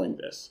following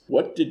this.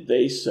 What did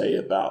they say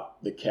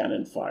about the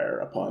cannon fire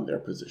upon their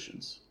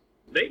positions?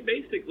 They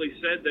basically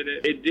said that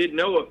it did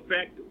no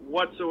effect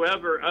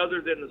whatsoever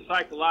other than the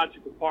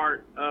psychological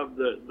part of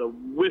the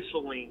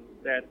whistling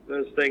that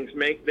those things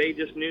make. They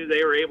just knew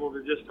they were able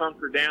to just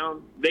hunker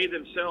down. They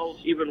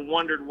themselves even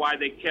wondered why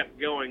they kept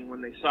going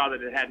when they saw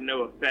that it had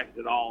no effect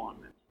at all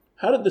on them.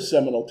 How did the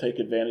Seminole take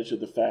advantage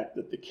of the fact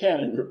that the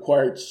cannon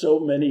required so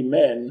many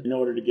men in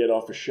order to get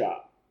off a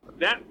shot?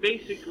 That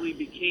basically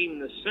became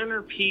the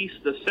centerpiece,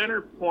 the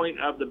center point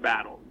of the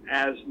battle.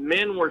 As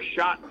men were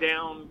shot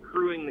down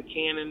crewing the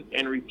cannon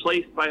and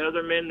replaced by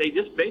other men, they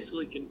just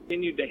basically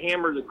continued to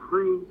hammer the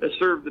crew that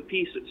served the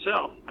piece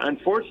itself.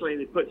 Unfortunately,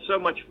 they put so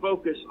much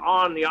focus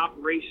on the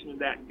operation of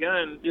that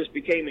gun, it just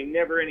became a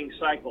never-ending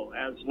cycle.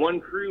 As one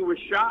crew was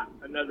shot,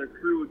 another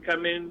crew would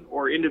come in,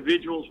 or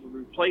individuals would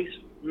replace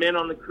men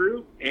on the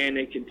crew, and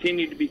they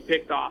continued to be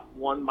picked off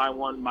one by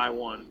one by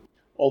one.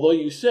 Although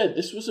you said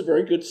this was a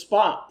very good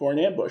spot for an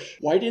ambush,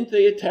 why didn't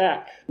they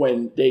attack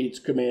when Dade's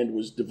command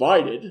was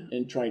divided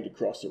and trying to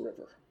cross the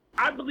river?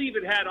 I believe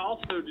it had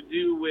also to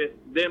do with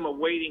them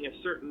awaiting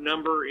a certain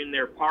number in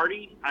their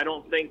party. I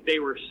don't think they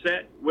were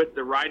set with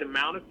the right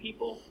amount of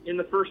people in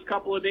the first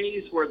couple of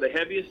days where the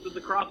heaviest of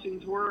the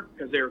crossings were,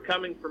 because they were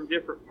coming from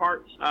different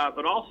parts.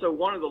 But also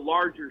one of the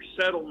larger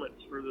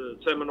settlements for the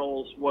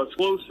Seminoles was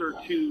closer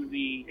to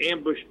the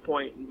ambush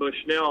point in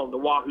Bushnell, the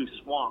Wahoo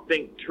Swamp. I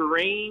think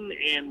terrain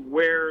and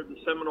where the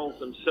Seminoles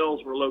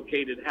themselves were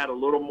located had a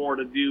little more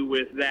to do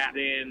with that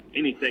than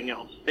anything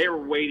else. They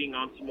were waiting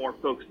on some more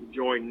folks to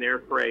join their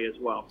fray as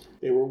well.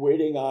 They were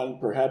waiting on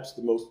perhaps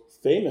the most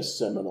famous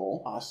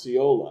Seminole,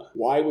 Osceola.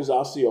 Why was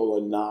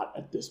Osceola not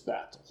at this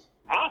battle?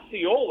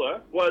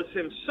 Osceola was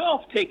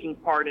himself taking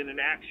part in an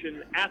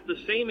action at the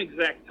same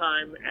exact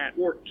time at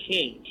Fort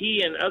King.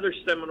 He and other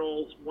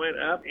Seminoles went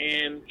up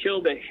and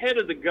killed ahead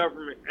of the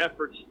government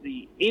efforts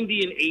the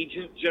Indian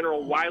agent,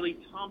 General Wiley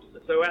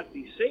Thompson. So at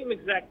the same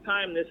exact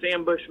time this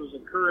ambush was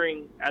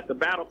occurring at the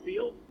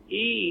battlefield,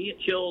 he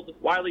killed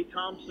Wiley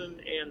Thompson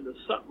and the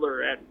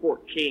sutler at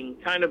Fort King,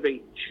 kind of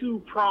a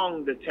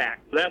two-pronged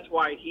attack. That's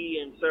why he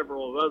and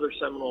several of other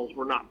Seminoles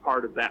were not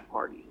part of that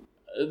party.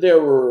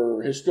 There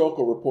were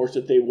historical reports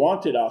that they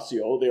wanted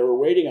Osceola. They were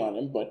waiting on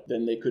him, but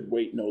then they could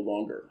wait no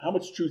longer. How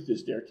much truth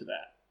is there to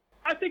that?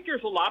 I think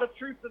there's a lot of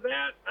truth to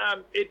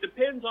that. It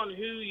depends on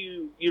who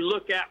you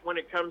look at when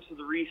it comes to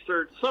the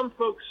research. Some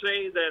folks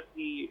say that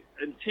the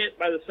intent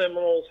by the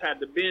Seminoles had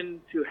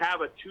been to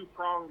have a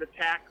two-pronged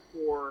attack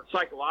for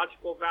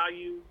psychological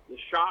value, the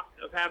shock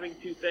of having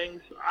two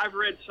things. I've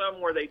read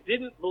some where they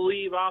didn't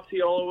believe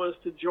Osceola was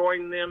to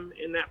join them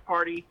in that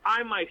party.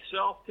 I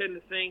myself tend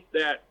to think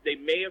that they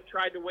may have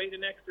tried to wait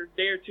an extra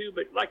day or two,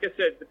 but like I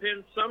said, it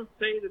depends. Some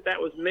say that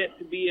was meant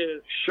to be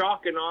a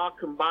shock and awe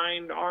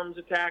combined arms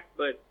attack,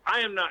 but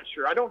I am not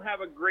sure. I don't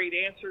have a great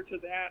answer to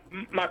that.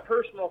 My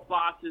personal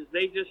thoughts is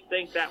they just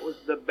think that was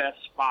the best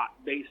spot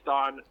based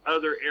on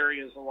other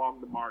areas along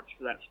the march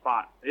for that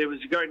spot. It was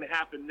going to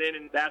happen then,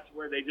 and that's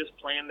where they just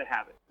planned to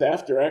have it.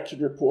 After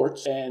action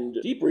reports and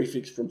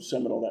debriefings from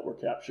Seminole that were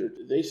captured,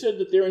 they said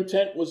that their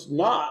intent was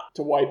not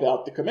to wipe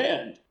out the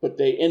command, but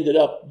they ended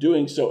up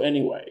doing so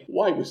anyway.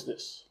 Why was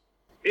this?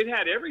 It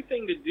had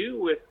everything to do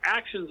with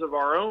actions of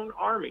our own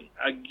army.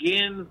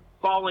 Again,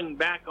 falling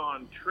back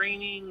on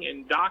training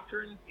and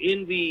doctrine.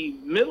 In the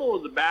middle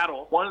of the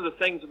battle, one of the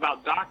things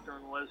about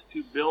doctrine was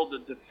to build a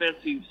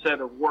defensive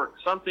set of work,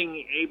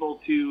 something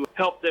able to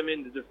help them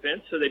into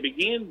defense. So they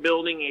began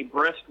building a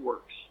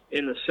breastworks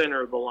in the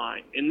center of the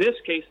line. In this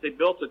case, they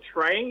built a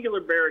triangular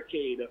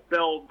barricade of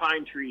felled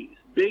pine trees,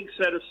 big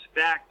set of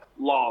stacked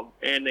logs,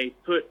 and they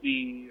put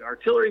the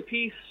artillery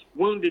piece,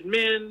 wounded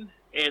men,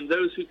 and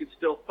those who could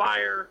still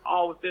fire,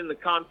 all within the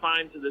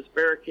confines of this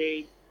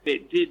barricade.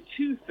 It did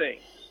two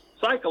things.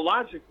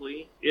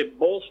 Psychologically, it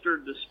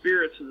bolstered the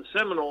spirits of the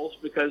Seminoles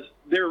because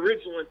their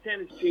original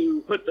intent is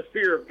to put the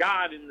fear of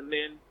God in the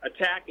men,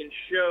 attack and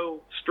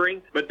show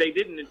strength, but they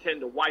didn't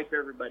intend to wipe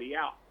everybody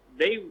out.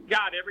 They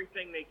got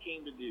everything they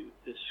came to do,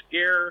 to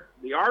scare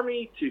the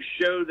army, to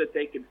show that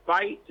they could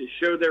fight, to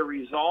show their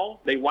resolve.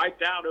 They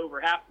wiped out over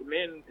half the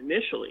men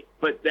initially,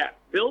 but that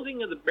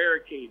building of the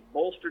barricade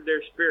bolstered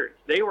their spirits.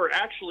 They were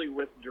actually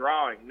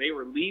withdrawing. They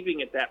were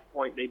leaving at that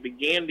point. They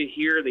began to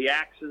hear the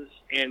axes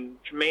and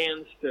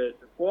commands to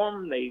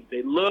form. They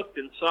looked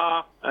and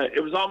saw.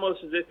 It was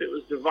almost as if it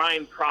was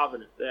divine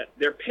providence, that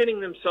they're pinning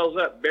themselves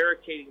up,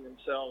 barricading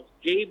themselves,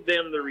 gave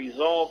them the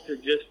resolve to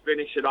just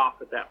finish it off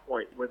at that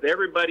point. With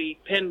everybody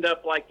pinned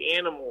up like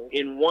animals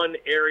in one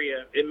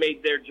area, it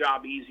made their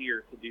job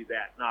easier to do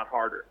that, not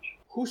harder.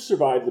 Who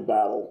survived the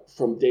battle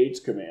from Dade's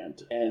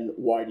command, and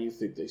why do you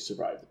think they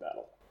survived the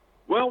battle?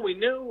 Well, we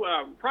know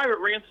Private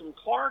Ransom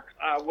Clark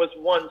was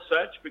one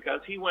such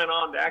because he went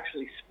on to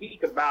actually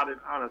speak about it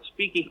on a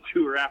speaking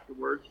tour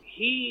afterwards.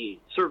 He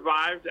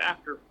survived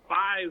after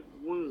 5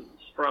 wounds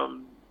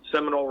from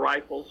Seminole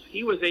rifles.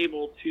 He was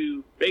able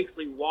to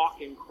basically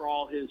walk and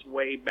crawl his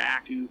way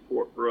back to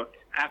Fort Brooke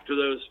after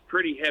those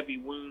pretty heavy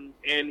wounds.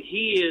 And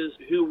he is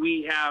who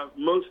we have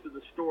most of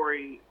the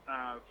story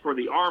for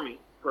the Army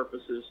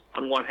purposes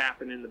on what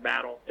happened in the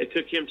battle. It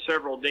took him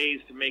several days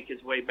to make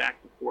his way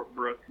back to Fort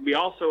Brooke. We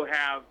also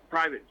have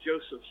Private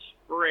Joseph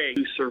Sprague,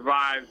 who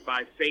survived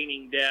by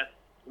feigning death.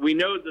 We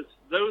know that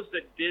those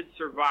that did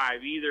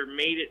survive either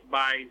made it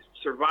by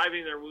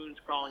surviving their wounds,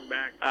 crawling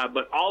back,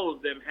 but all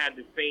of them had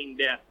to feign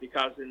death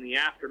because in the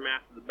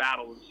aftermath of the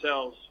battle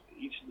themselves,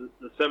 each of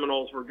the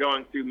Seminoles were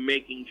going through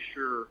making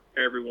sure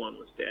everyone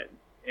was dead.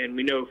 And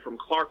we know from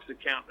Clark's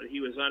account that he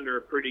was under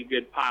a pretty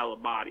good pile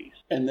of bodies.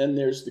 And then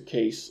there's the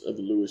case of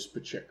Luis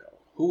Pacheco.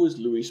 Who was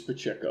Luis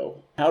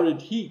Pacheco? How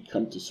did he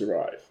come to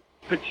survive?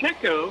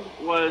 Pacheco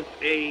was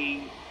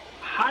a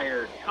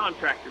hired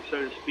contractor,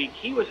 so to speak.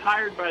 He was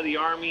hired by the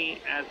Army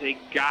as a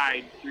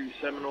guide through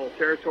Seminole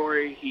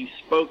territory. He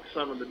spoke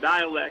some of the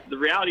dialect. The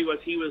reality was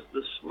he was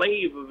the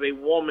slave of a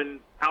woman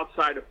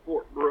outside of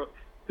Fort Brooke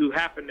who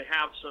happened to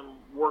have some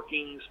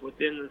workings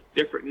within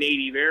the different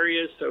native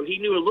areas. So he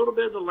knew a little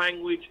bit of the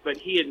language, but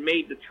he had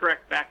made the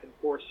trek back and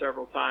forth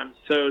several times.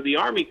 So the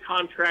Army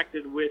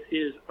contracted with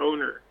his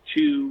owner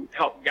to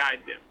help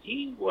guide them.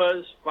 He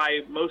was, by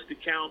most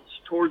accounts,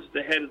 towards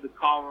the head of the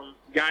column,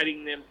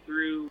 guiding them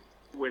through.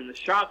 When the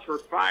shots were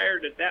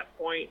fired, at that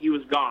point, he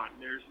was gone.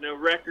 There's no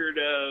record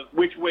of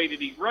which way did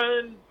he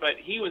run, but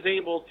he was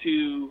able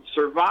to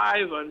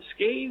survive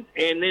unscathed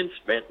and then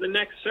spent the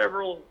next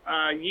several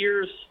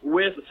years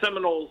with the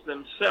Seminoles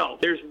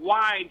themselves. There's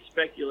wide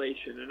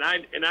speculation, and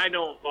I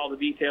don't, all the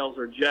details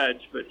are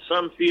judged, but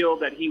some feel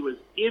that he was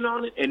in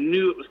on it and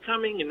knew it was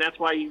coming, and that's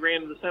why he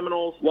ran to the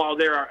Seminoles, while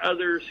there are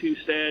others who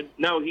said,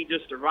 no, he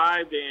just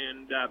survived,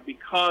 and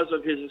because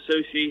of his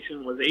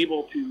association was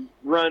able to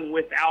run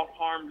without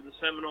harm to the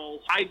Seminoles.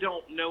 I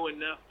don't know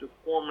enough to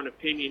form an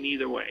opinion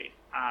either way.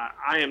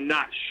 I am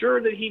not sure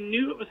that he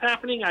knew it was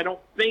happening. I don't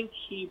think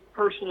he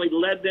personally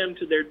led them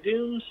to their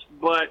dooms,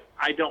 but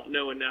I don't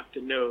know enough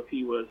to know if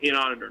he was in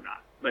on it or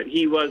not. But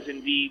he was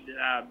indeed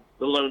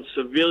the lone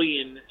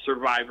civilian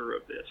survivor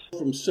of this.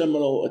 From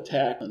Seminole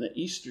attack on the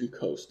eastern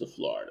coast of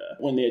Florida,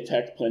 when they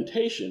attacked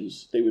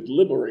plantations, they would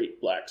liberate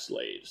black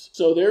slaves.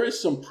 So there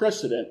is some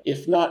precedent,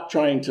 if not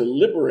trying to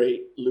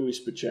liberate Luis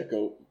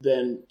Pacheco,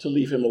 then to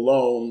leave him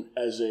alone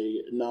as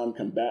a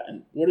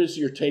non-combatant. What is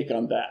your take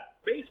on that?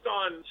 Based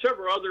on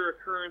several other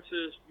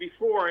occurrences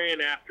before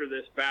and after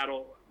this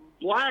battle,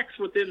 blacks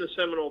within the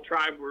Seminole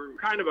tribe were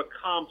kind of a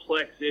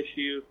complex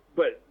issue,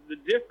 but the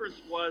difference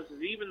was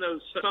that even though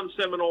some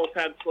Seminoles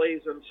had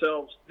slaves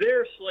themselves,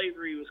 their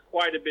slavery was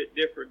quite a bit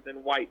different than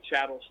white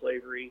chattel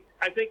slavery.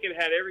 I think it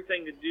had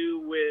everything to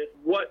do with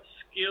what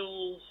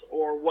skills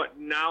or what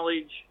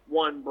knowledge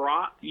one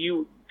brought.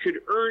 You could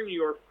earn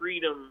your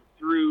freedom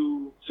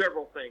through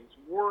several things: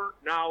 work,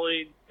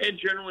 knowledge, and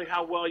generally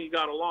how well you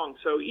got along.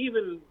 So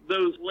even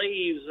those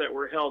slaves that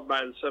were held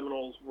by the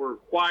Seminoles were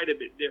quite a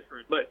bit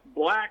different. But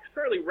blacks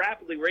fairly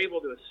rapidly were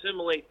able to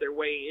assimilate their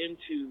way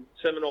into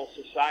Seminole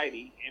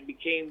society and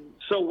became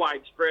so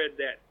widespread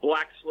that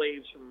black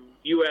slaves from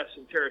U.S.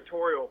 and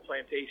territorial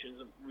plantations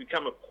have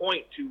become a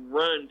point to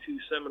run to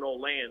Seminole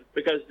land,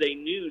 because they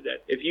knew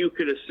that if you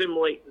could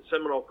assimilate the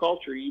Seminole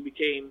culture, you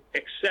became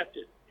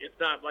accepted, if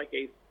not like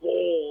a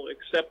full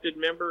accepted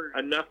member,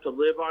 enough to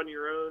live on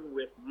your own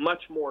with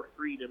much more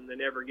freedom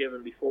than ever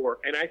given before.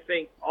 And I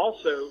think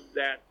also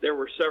that there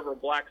were several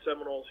black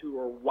Seminoles who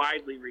were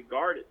widely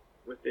regarded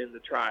within the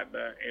tribe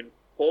and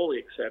fully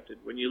accepted.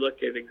 When you look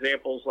at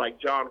examples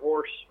like John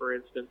Horse, for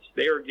instance,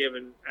 they were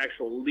given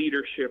actual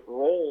leadership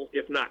roles,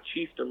 if not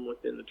chiefdom,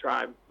 within the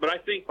tribe. But I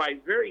think by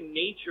very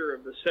nature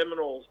of the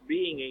Seminoles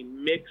being a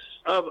mix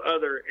of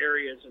other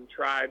areas and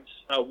tribes,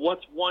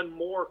 what's one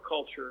more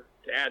culture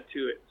to add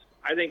to it?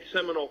 I think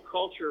Seminole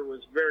culture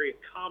was very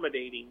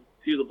accommodating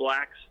to the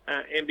blacks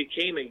and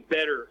became a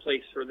better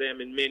place for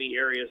them in many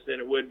areas than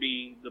it would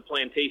be the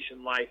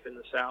plantation life in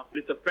the South.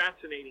 It's a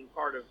fascinating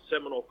part of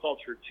Seminole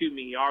culture to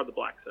me are the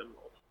black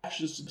Seminoles.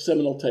 Actions did the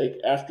Seminole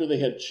take after they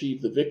had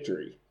achieved the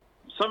victory?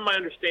 Some of my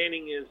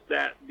understanding is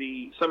that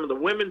some of the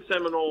women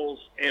Seminoles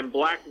and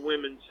black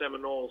women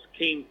Seminoles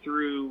came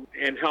through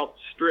and helped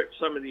strip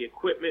some of the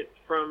equipment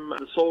from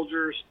the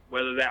soldiers,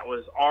 whether that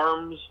was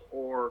arms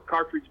or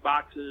cartridge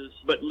boxes.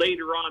 But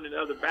later on in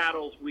other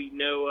battles, we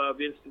know of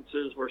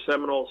instances where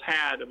Seminoles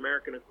had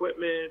American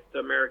equipment,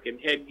 American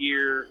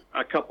headgear,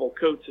 a couple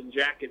coats and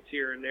jackets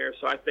here and there.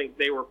 So I think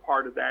they were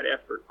part of that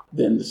effort.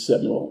 Then the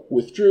Seminole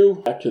withdrew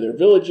back to their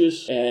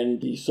villages,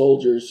 and the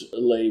soldiers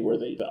lay where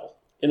they fell.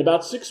 In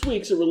about 6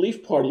 weeks, a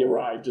relief party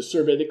arrived to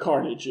survey the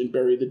carnage and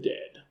bury the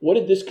dead. What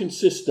did this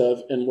consist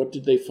of, and what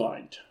did they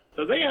find?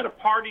 So they had a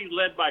party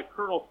led by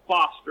Colonel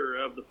Foster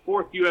of the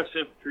 4th U.S.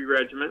 Infantry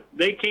Regiment.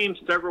 They came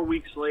several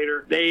weeks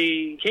later.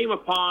 They came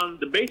upon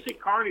the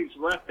basic carnage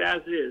left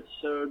as is.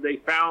 So they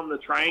found the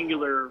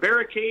triangular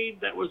barricade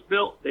that was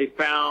built. They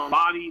found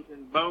bodies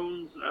and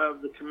bones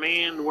of the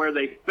command where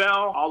they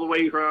fell, all the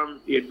way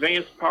from the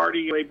advanced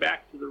party way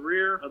back to the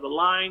rear of the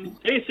line.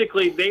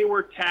 Basically, they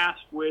were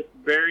tasked with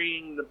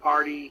burying the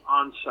party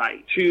on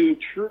site. To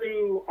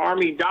true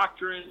Army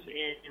doctrines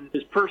and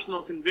his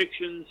personal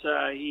convictions,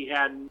 he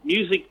had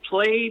music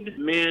played,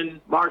 men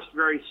marched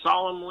very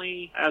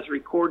solemnly as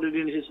recorded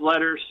in his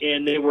letters,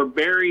 and they were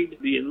buried,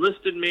 the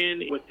enlisted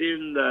men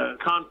within the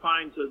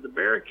confines of the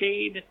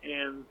barricade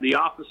and the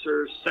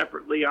officers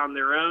separately on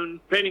their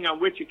own. Depending on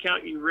which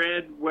account you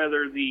read,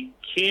 whether the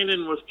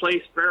cannon was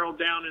placed barrel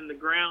down in the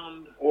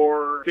ground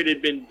or if it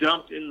had been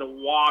dumped in the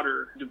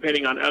water,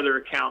 depending on other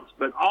accounts.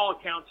 But all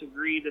accounts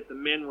agree that the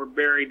men were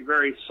buried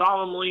very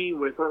solemnly,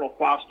 with Colonel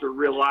Foster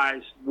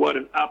realized what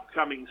an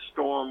upcoming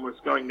storm was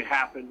going to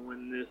happen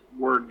when this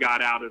word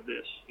got out of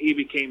this. He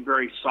became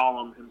very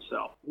solemn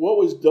himself. What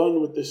was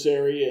done with this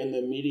area in the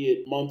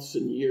immediate months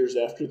and years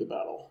after the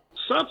battle?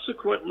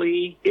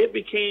 Subsequently, it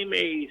became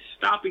a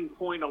stopping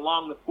point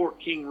along the Fort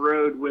King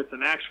Road with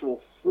an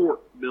actual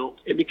fort built.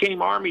 It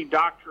became Army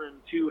doctrine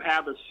to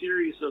have a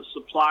series of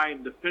supply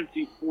and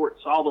defensive forts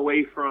all the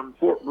way from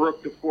Fort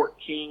Brooke to Fort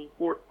King.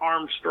 Fort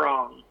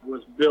Armstrong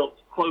was built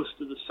close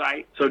to the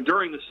site. So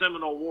during the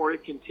Seminole War,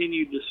 it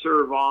continued to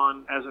serve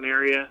on as an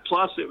area.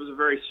 Plus, it was a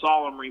very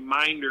solemn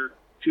reminder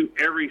to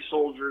every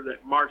soldier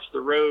that marched the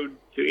road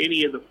to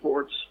any of the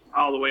forts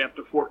all the way up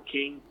to Fort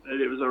King.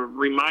 It was a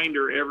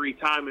reminder every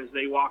time as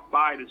they walked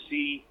by to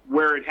see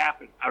where it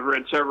happened. I've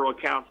read several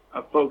accounts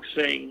of folks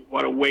saying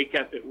what a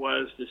wake-up it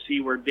was to see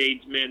where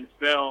Dade's men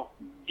fell.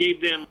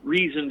 Gave them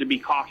reason to be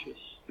cautious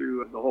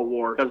through the whole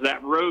war, because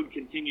that road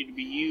continued to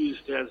be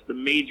used as the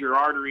major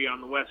artery on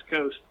the West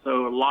Coast.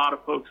 So a lot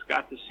of folks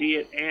got to see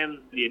it, and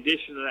the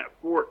addition of that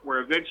fort,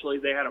 where eventually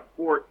they had a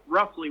fort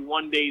roughly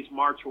one day's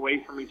march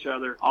away from each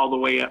other all the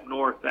way up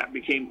north, that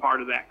became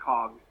part of that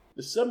cog.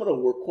 The Seminole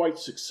were quite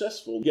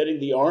successful getting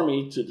the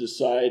Army to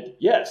decide,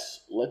 yes,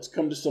 let's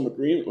come to some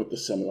agreement with the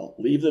Seminole.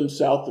 Leave them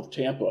south of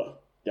Tampa,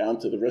 down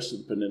to the rest of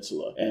the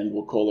peninsula, and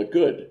we'll call it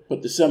good.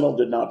 But the Seminole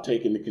did not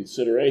take into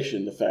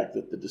consideration the fact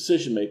that the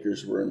decision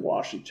makers were in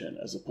Washington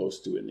as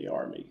opposed to in the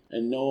Army.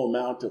 And no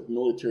amount of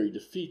military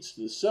defeats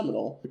to the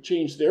Seminole would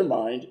change their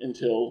mind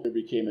until there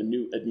became a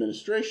new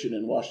administration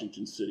in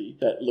Washington City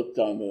that looked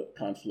on the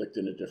conflict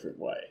in a different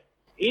way.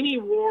 Any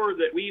war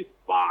that we've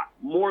fought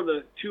more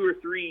than 2 or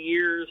 3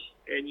 years,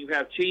 and you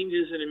have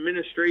changes in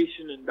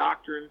administration and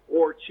doctrine,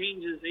 or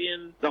changes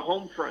in the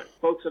home front,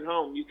 folks at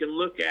home, you can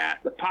look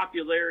at the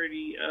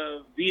popularity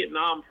of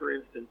Vietnam, for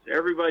instance.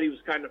 Everybody was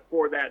kind of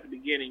for that at the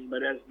beginning,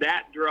 but as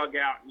that drug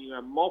out and you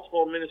have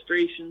multiple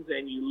administrations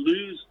and you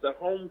lose the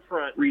home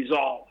front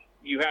resolve,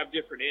 you have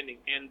different endings.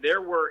 And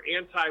there were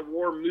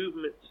anti-war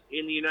movements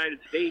in the United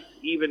States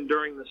even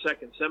during the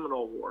Second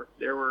Seminole War.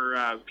 There were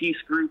peace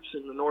groups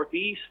in the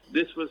Northeast.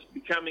 This was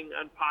becoming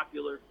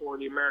unpopular for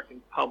the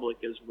American public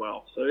as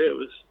well. So it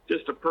was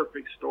just a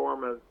perfect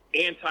storm of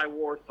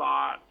anti-war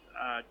thought,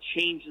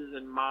 changes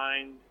in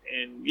mind,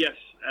 and yes,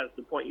 as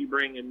the point you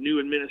bring, a new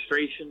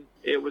administration,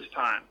 it was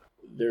time.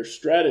 Their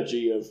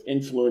strategy of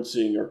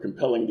influencing or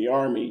compelling the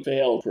Army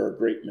failed for a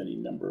great many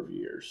number of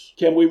years.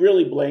 Can we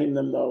really blame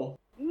them, though?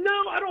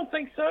 No, I don't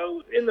think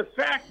so. In the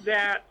fact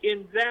that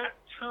in that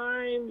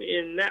time,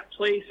 in that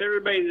place,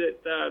 everybody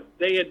that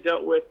they had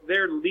dealt with,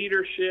 their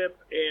leadership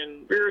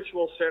and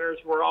spiritual centers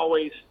were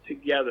always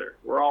together.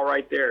 We're all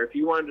right there. If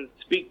you wanted to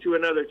speak to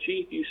another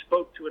chief, you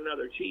spoke to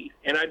another chief.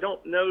 And I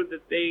don't know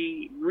that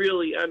they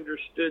really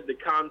understood the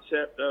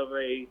concept of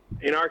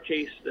in our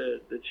case,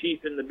 the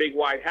chief in the big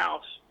white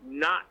house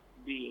not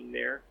being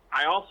there.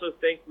 I also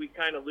think we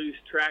kind of lose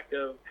track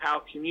of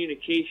how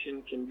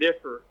communication can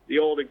differ. The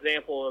old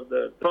example of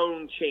the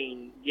phone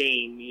chain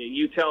game.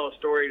 You tell a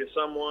story to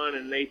someone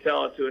and they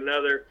tell it to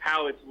another,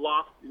 how it's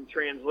lost in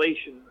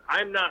translation.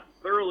 I'm not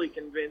thoroughly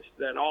convinced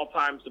that all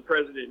times the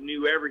president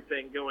knew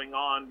everything going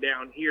on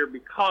down here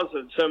because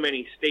of so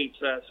many states,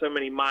 so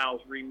many miles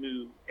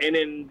removed. And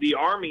in the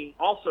Army,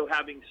 also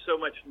having so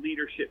much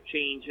leadership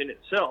change in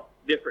itself.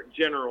 Different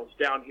generals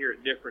down here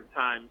at different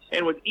times.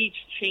 And with each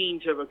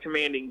change of a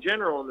commanding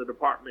general in the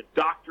department,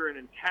 doctrine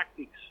and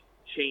tactics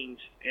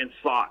changed and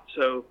thought.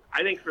 So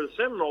I think for the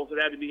Seminoles,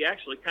 it had to be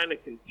actually kind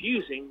of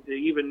confusing to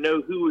even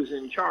know who was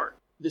in charge.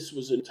 This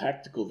was a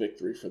tactical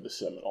victory for the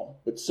Seminole,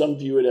 but some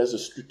view it as a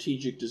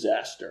strategic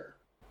disaster.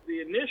 The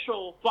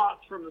initial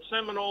thoughts from the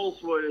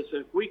Seminoles was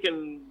if we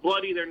can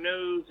bloody their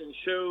nose and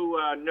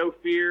show no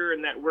fear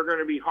and that we're going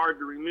to be hard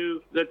to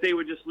remove, that they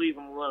would just leave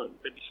them alone.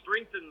 But to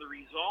strengthen the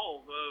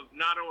resolve of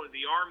not only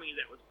the Army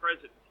that was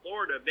present in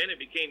Florida, then it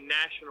became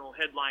national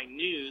headline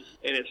news,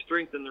 and it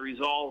strengthened the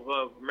resolve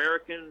of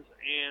Americans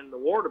and the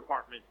War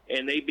Department.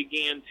 And they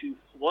began to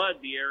flood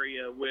the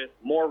area with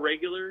more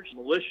regulars,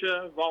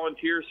 militia,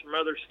 volunteers from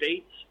other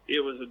states.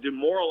 It was a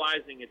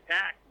demoralizing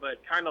attack,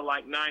 but kind of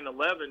like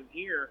 9/11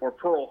 here or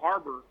Pearl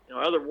Harbor,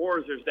 other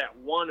wars, there's that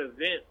one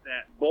event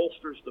that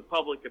bolsters the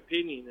public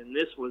opinion, and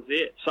this was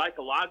it.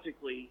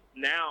 Psychologically,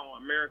 now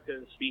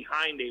America's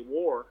behind a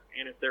war,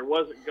 and if there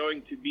wasn't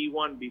going to be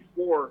one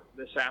before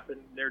this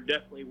happened, there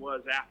definitely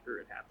was after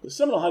it happened. The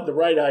Seminole had the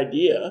right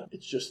idea,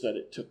 it's just that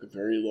it took a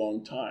very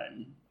long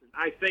time.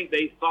 I think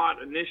they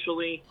thought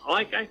initially,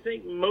 like I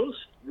think most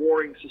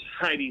warring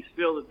societies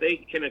feel, that they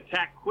can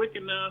attack quick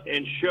enough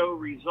and show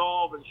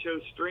resolve and show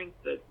strength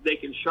that they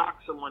can shock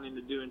someone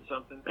into doing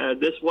something.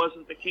 This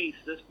wasn't the case.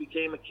 This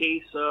became a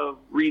case of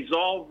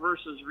resolve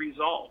versus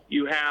resolve.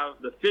 You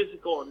have the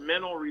physical and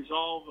mental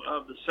resolve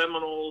of the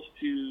Seminoles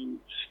to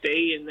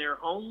stay in their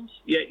homes,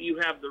 yet you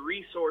have the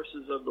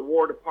resources of the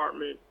War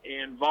Department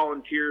and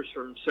volunteers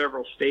from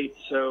several states.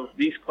 So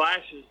these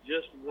clashes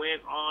just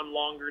went on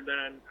longer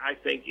than I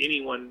think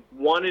anyone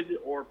wanted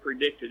or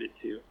predicted it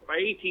to. By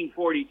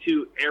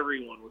 1842,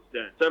 everyone was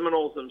done.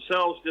 Seminoles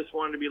themselves just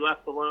wanted to be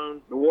left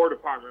alone. The War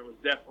Department was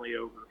definitely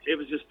over. It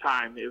was just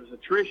time. It was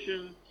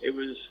attrition. It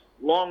was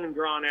long and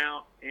drawn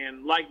out.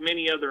 And like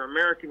many other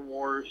American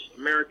wars,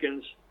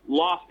 Americans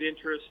lost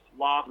interest,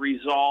 lost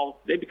resolve.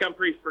 They become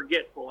pretty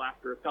forgetful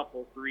after a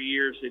couple, 3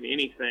 years in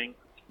anything.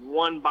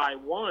 one by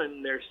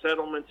one, their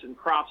settlements and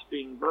crops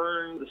being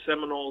burned. The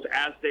Seminoles,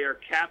 as they are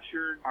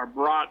captured, are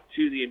brought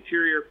to the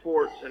interior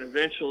forts and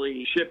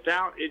eventually shipped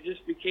out. It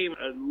just became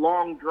a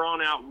long,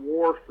 drawn-out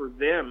war for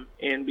them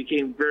and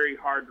became very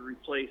hard to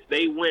replace.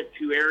 They went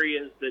to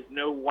areas that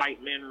no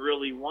white men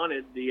really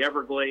wanted, the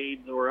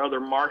Everglades or other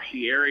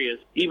marshy areas.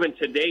 Even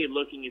today,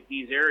 looking at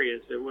these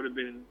areas, it would have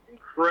been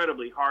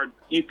incredibly hard.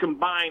 You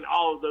combine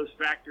all of those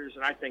factors,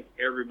 and I think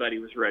everybody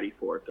was ready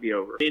for it to be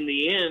over. In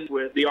the end,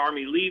 with the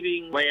Army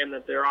leaving, land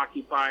that they're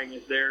occupying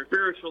is theirs.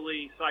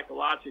 Spiritually,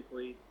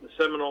 psychologically, the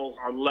Seminoles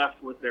are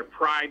left with their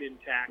pride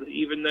intact.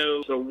 Even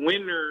though the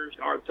winners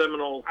are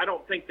Seminoles, I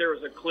don't think there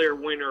was a clear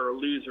winner or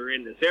loser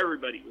in this.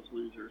 Everybody was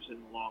losers in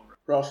the long run.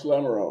 Ross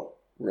Lamoureux,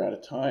 we're out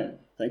of time.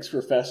 Thanks for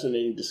a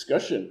fascinating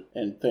discussion,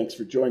 and thanks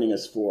for joining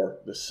us for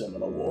the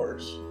Seminole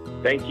Wars.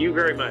 Thank you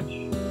very much.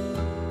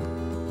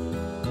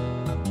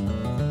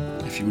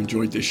 If you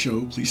enjoyed this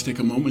show, please take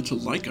a moment to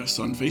like us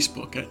on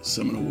Facebook at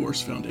Seminole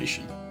Wars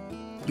Foundation.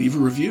 Leave a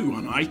review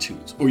on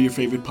iTunes or your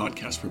favorite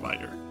podcast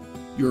provider.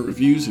 Your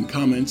reviews and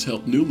comments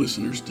help new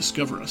listeners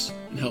discover us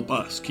and help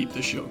us keep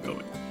the show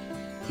going.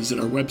 Visit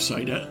our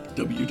website at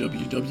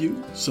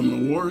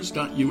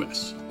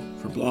www.seminolewars.us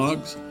for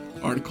blogs,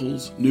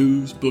 articles,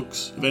 news,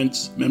 books,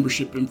 events,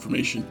 membership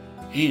information,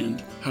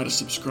 and how to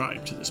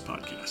subscribe to this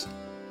podcast.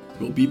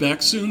 We'll be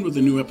back soon with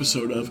a new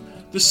episode of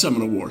the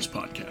Seminole Wars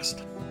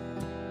Podcast.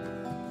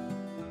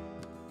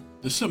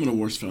 The Seminole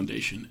Wars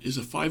Foundation is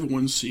a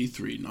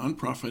 501c3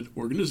 nonprofit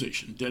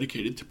organization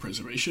dedicated to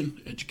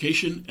preservation,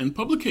 education, and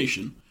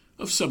publication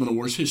of Seminole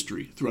Wars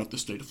history throughout the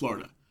state of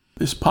Florida.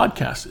 This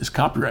podcast is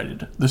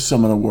copyrighted the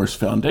Seminole Wars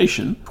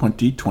Foundation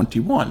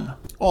 2021.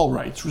 All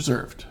rights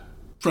reserved.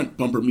 Front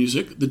bumper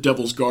music, The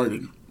Devil's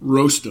Garden,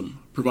 Roast 'em,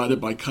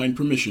 provided by kind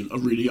permission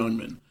of Rita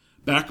Youngman.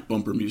 Back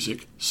bumper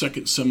music,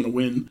 Second Seminole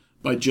Win,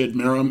 by Jed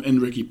Merrim and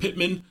Ricky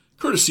Pittman,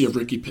 courtesy of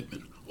Ricky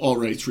Pittman. All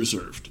rights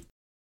reserved.